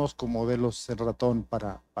no conozco modelos en ratón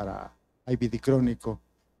para IBD crónico.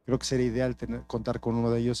 Creo que sería ideal contar con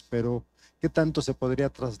uno de ellos, pero ¿qué tanto se podría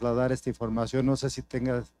trasladar esta información? No sé si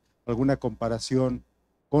tengas alguna comparación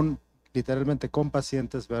literalmente con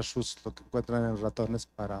pacientes versus lo que encuentran en ratones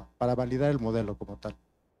para validar el modelo como tal.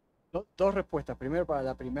 Dos respuestas. Primero, para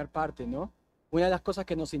la primera parte, ¿no? Una de las cosas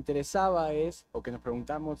que nos interesaba o que nos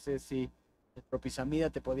preguntamos es si el propizamida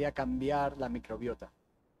te podía cambiar la microbiota.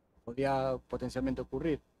 Podría potencialmente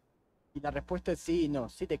ocurrir. Y la respuesta es sí y no.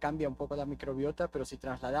 Sí te cambia un poco la microbiota, pero si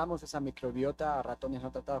trasladamos esa microbiota a ratones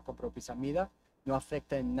no tratados con propizamida, no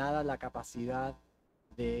afecta en nada la capacidad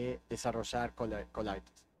de desarrollar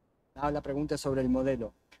colitis. Ahora la pregunta es sobre el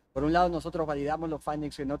modelo. Por un lado, nosotros validamos los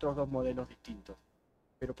findings en otros dos modelos distintos.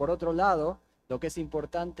 Pero por otro lado, lo que es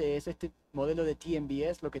importante es este modelo de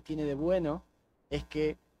TMBS, lo que tiene de bueno es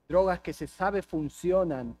que drogas que se sabe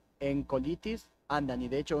funcionan en colitis andan. Y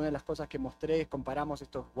de hecho, una de las cosas que mostré es comparamos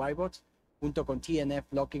estos Y-bots junto con TNF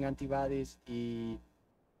blocking antibodies y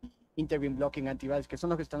integrin blocking antibodies, que son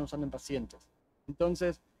los que están usando en pacientes.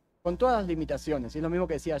 Entonces, con todas las limitaciones, y es lo mismo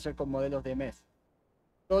que decía ayer con modelos de MES,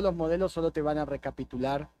 todos los modelos solo te van a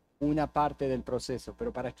recapitular una parte del proceso,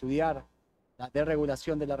 pero para estudiar la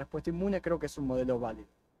desregulación de la respuesta inmune creo que es un modelo válido.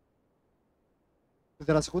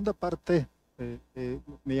 Desde la segunda parte,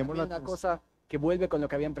 me llamó la una atención. cosa que vuelve con lo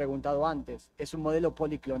que habían preguntado antes, es un modelo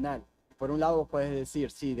policlonal. Por un lado vos podés decir,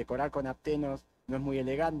 sí, decorar con aptenos no es muy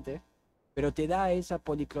elegante, pero te da esa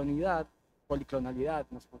policlonalidad,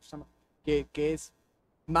 no sé cómo se llama, que es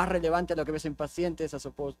más relevante a lo que ves en pacientes, as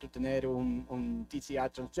opposed to tener un TCR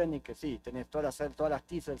transgenic, que sí, tenés todas las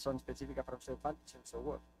T-cells son específicas para hacer antigens, so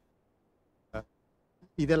what.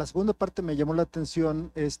 Y de la segunda parte me llamó la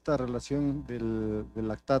atención esta relación del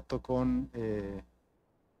lactato con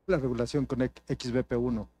la regulación con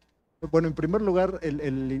XBP1. Bueno, en primer lugar,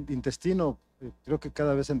 el intestino, creo que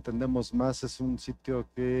cada vez entendemos más, es un sitio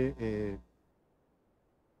que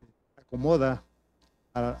acomoda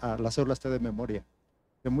a las células T de memoria.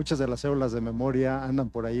 Que muchas de las células de memoria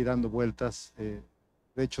andan por ahí dando vueltas.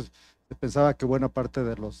 De hecho, se pensaba que buena parte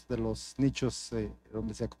de los nichos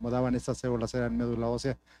donde se acomodaban estas células eran médula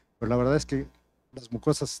ósea, pero la verdad es que las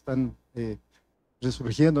mucosas están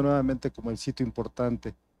resurgiendo nuevamente como el sitio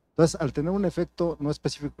importante. Entonces, al tener un efecto no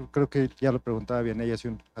específico, creo que ya lo preguntaba bien ella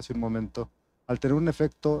hace un momento, al tener un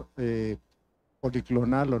efecto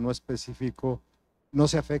policlonal o no específico, ¿no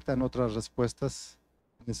se afectan otras respuestas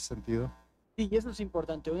en ese sentido? Sí, y eso es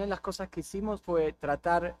importante. Una de las cosas que hicimos fue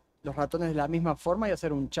tratar los ratones de la misma forma y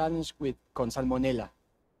hacer un challenge con salmonella,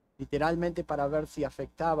 literalmente para ver si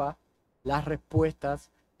afectaba las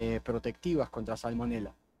respuestas protectivas contra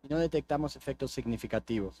salmonella. Y no detectamos efectos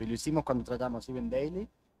significativos. Y lo hicimos cuando tratamos even daily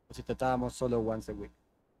o si tratábamos solo once a week.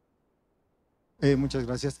 Muchas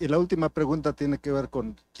gracias. Y la última pregunta tiene que ver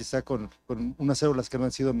quizá con unas células que no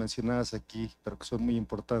han sido mencionadas aquí, pero que son muy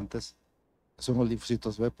importantes. Son los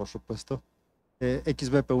linfocitos B, por supuesto.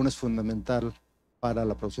 XBP1 es fundamental para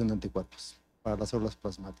la producción de anticuerpos, para las células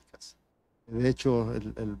plasmáticas. De hecho,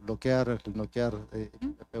 el noquear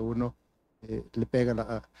XBP1 le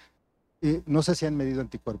pega no sé si han medido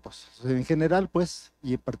anticuerpos. En general, pues,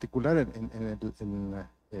 y en particular en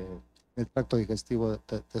el tracto digestivo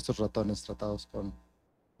de estos ratones tratados con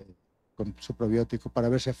su probiótico para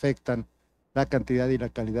ver si afectan la cantidad y la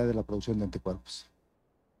calidad de la producción de anticuerpos?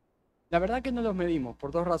 La verdad que no los medimos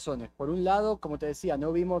por dos razones. Por un lado, como te decía,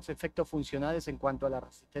 no vimos efectos funcionales en cuanto a la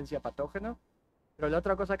resistencia a patógenos, pero la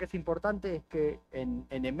otra cosa que es importante es que en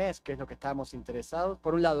MS, que es lo que estábamos interesados,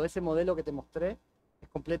 por un lado, ese modelo que te mostré es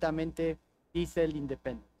completamente T-cell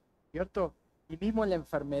independiente, ¿cierto? Y mismo en la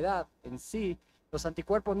enfermedad en sí, los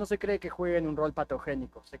anticuerpos no se cree que jueguen un rol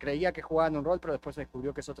patogénico. Se creía que jugaban un rol, pero después se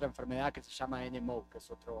descubrió que es otra enfermedad que se llama NMO, que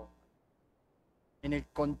es otro. En el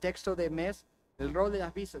contexto de MS, el rol de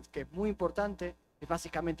las B-cells, que es muy importante, es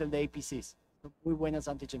básicamente el de APCs. Son muy buenas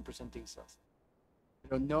antigen presenting cells,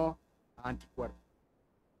 pero no anticuerpos.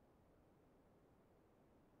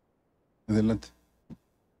 Adelante.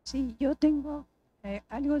 Sí, yo tengo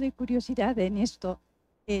algo de curiosidad en esto.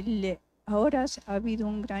 Ahora ha habido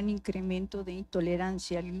un gran incremento de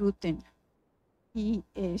intolerancia al gluten y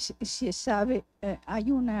se sabe,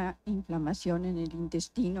 hay una inflamación en el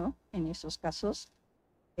intestino en esos casos.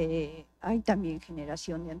 Hay también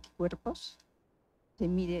generación de anticuerpos. Se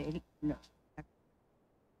mide la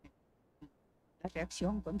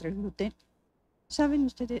reacción contra el gluten. Saben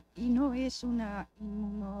ustedes, y no es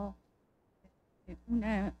no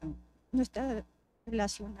está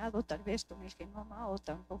relacionado tal vez con el genoma o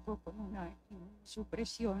tampoco con una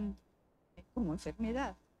supresión como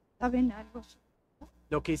enfermedad. ¿Saben algo?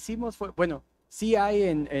 Lo que hicimos fue, bueno, sí hay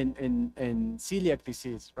en celiac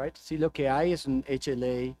disease, right? Sí, lo que hay es un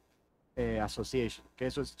HLA association, que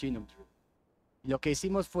eso es genome tree. Y lo que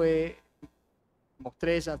hicimos fue,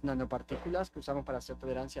 mostré esas nanopartículas que usamos para hacer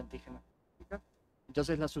tolerancia a antígenos.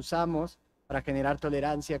 Entonces las usamos para generar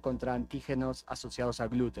tolerancia contra antígenos asociados a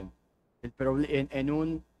gluten. En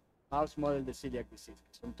un mouse model de celiac disease,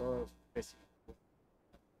 que son todos pésimos.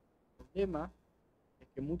 El problema es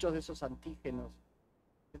que muchos de esos antígenos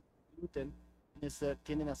gluten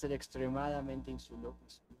tienden a ser extremadamente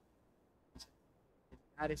insulógenos.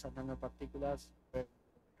 Eliminar esas nanopartículas, lo que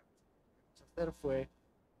queríamos hacer fue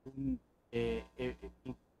un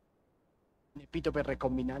epítope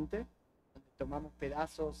recombinante, donde tomamos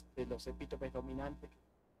pedazos de los epítopes dominantes.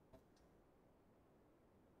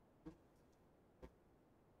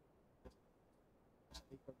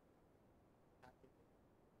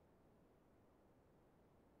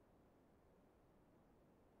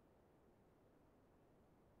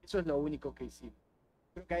 Eso es lo único que hicimos.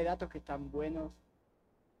 Creo que hay datos que están buenos.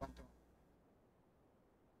 ¿Cuánto?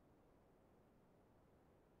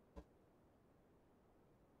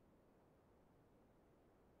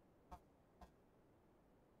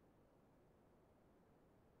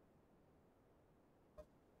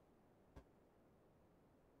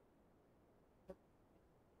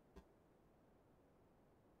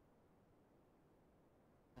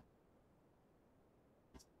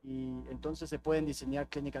 Y entonces se pueden diseñar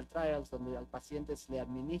clinical trials donde al paciente se le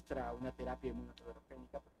administra una terapia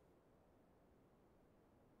inmunotolerogénica.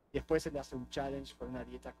 Después se le hace un challenge con una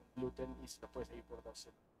dieta con gluten y se lo puede seguir por 12.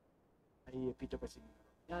 Hay epítopes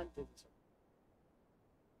inmunodominantes.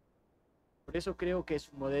 Por eso creo que es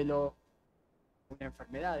un modelo, una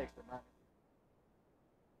enfermedad extremadamente.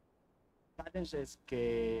 El challenge es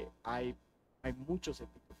que hay muchos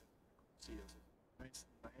epítopes conocidos. No es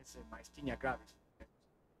myasthenia gravis.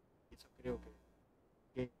 Eso creo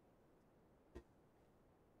que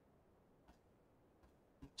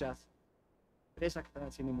muchas empresas que están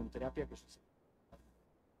haciendo inmunoterapia que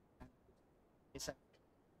esa.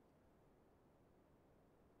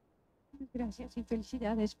 Gracias y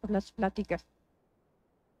felicidades por las pláticas.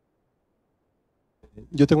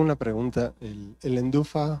 Yo tengo una pregunta. ¿El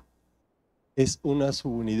endufa es una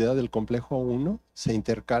subunidad del complejo 1? ¿Se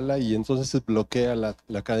intercala y entonces se bloquea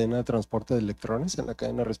la cadena de transporte de electrones en la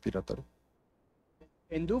cadena respiratoria?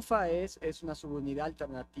 Endufa es una subunidad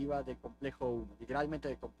alternativa del complejo 1, literalmente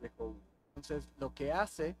del complejo 1. Entonces, lo que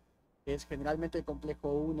hace es generalmente el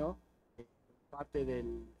complejo 1, parte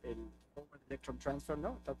del forward electron transfer,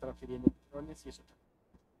 ¿no? Está transfiriendo electrones y eso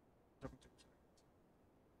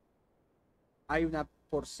hay una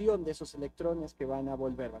porción de esos electrones que van a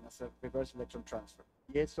volver, van a hacer reverse electron transfer.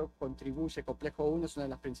 Y eso contribuye, complejo 1 es una de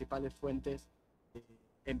las principales fuentes de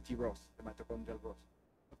empty ROS, de mitochondrial ROS.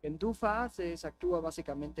 Lo que Endufa hace es actúa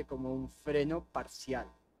básicamente como un freno parcial.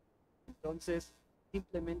 Entonces,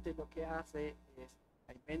 simplemente lo que hace es,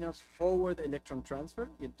 hay menos forward electron transfer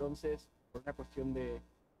y entonces, por una cuestión de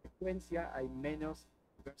frecuencia, hay menos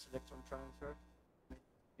reverse electron transfer.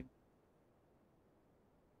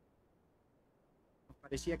 Nos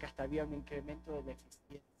parecía que hasta había un incremento de la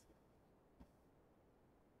eficiencia.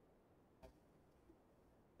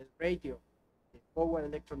 El ratio de forward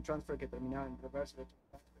electron transfer que terminaba en reverse electron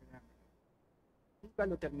transfer era menor. nunca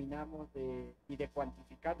lo terminamos de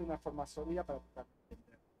cuantificar de una forma sólida para tratar de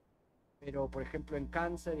entender. Pero, por ejemplo, en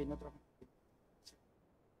cáncer y en otros...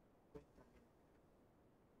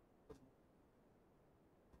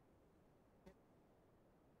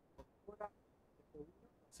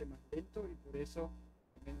 hace más lento y por eso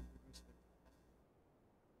menos.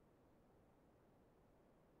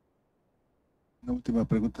 Una última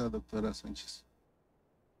pregunta, doctora Sánchez.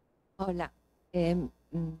 Hola,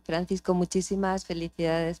 Francisco, muchísimas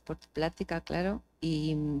felicidades por tu plática, claro.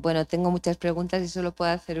 Y bueno, tengo muchas preguntas y solo puedo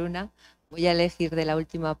hacer una. Voy a elegir de la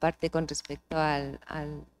última parte con respecto a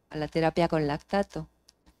la terapia con lactato.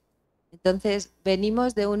 Entonces,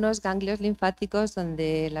 venimos de unos ganglios linfáticos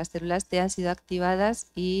donde las células T han sido activadas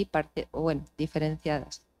y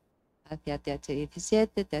diferenciadas hacia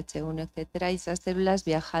TH17, TH1, etcétera, y esas células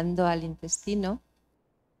viajando al intestino.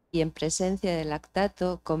 Y en presencia de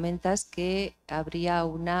lactato comentas que habría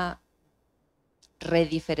una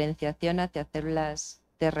rediferenciación hacia células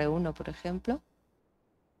TR1, por ejemplo.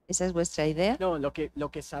 ¿Esa es vuestra idea? No, lo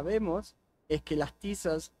que sabemos es que las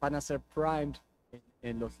T-cells van a ser primed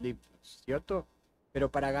en los lymph nodes, ¿cierto?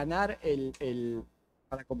 Pero para ganar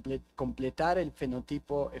para completar el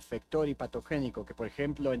fenotipo efector y patogénico, que por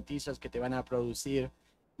ejemplo en T-cells que te van a producir,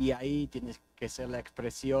 y ahí tienes que ser la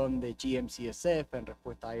expresión de GM-CSF en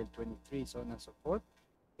respuesta a IL-23, so on and so forth.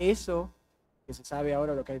 Eso, que se sabe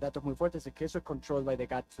ahora, lo que hay datos muy fuertes, es que eso es controlled by the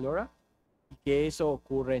gut flora y que eso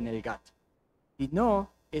ocurre en el gut. Y no,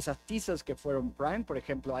 esas T-cells que fueron prime, por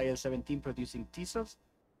ejemplo IL-17 producing T-cells,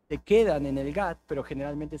 se quedan en el gut, pero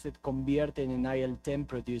generalmente se convierten en IL-10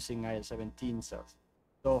 producing IL-17 cells.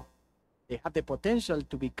 So, they have the potential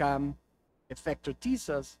to become effector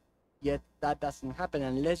T-cells, yet that doesn't happen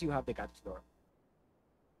unless you have the gut flora.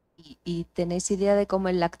 ¿Y tenéis idea de cómo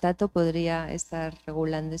el lactato podría estar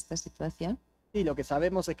regulando esta situación? Sí, lo que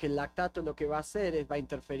sabemos es que el lactato lo que va a hacer es va a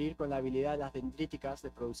interferir con la habilidad de las dendríticas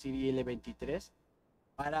de producir IL-23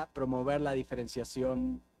 para promover la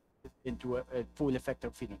diferenciación en tu full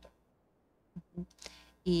effector phenotype.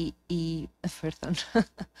 Perdón,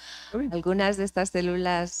 algunas de estas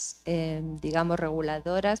células, digamos,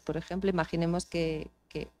 reguladoras, por ejemplo, imaginemos que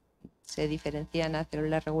se diferencian a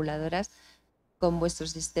células reguladoras, con vuestro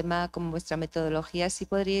sistema, con vuestra metodología, ¿sí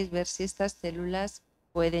podríais ver si estas células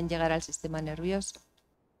pueden llegar al sistema nervioso?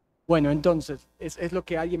 Bueno, entonces, es lo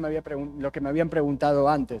que lo que me habían preguntado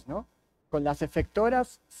antes, ¿no? Con las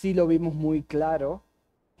efectoras sí lo vimos muy claro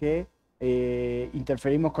que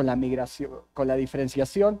interferimos con la migración, con la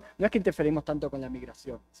diferenciación. No es que interferimos tanto con la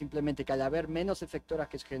migración, simplemente que al haber menos efectoras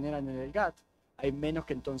que se generan en el gut, hay menos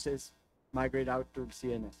que entonces migrate out to el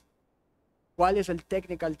CNS. ¿Cuál es el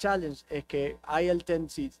technical challenge? Es que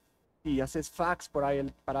IL-10, si haces fax para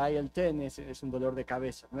IL-10 es un dolor de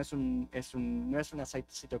cabeza, no es una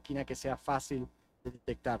citoquina que sea fácil de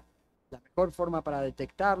detectar. La mejor forma para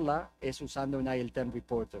detectarla es usando un IL-10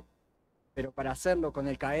 reporter. Pero para hacerlo con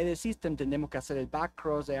el KED system tenemos que hacer el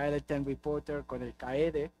backcross de IL-10 reporter con el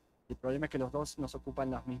KED. El problema es que los dos nos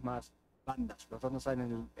ocupan las mismas bandas. Los dos nos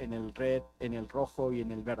salen en el red, en el rojo y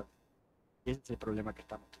en el verde. Y ese es el problema que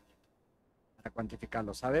estamos teniendo para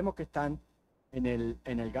cuantificarlo. Sabemos que están en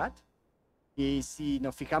el gut. Y si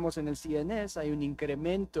nos fijamos en el CNS, hay un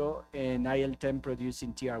incremento en IL-10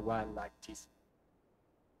 producing TR1 like T-cells.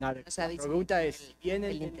 La pregunta es,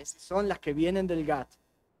 ¿son las que vienen del gut?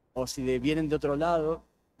 O si vienen de otro lado,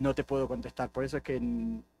 no te puedo contestar. Por eso es que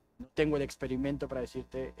no tengo el experimento para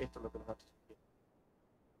decirte esto es lo que los datos quieren.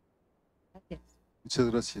 Gracias. Muchas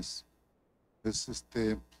gracias. Pues,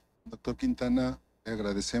 doctor Quintana, le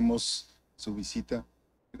agradecemos su visita.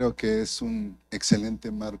 Creo que es un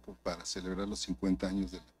excelente marco para celebrar los 50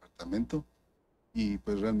 años del departamento y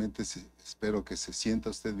pues realmente espero que se sienta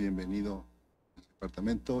usted bienvenido al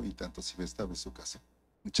departamento y tanto si esta vez su casa.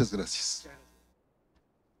 Muchas gracias.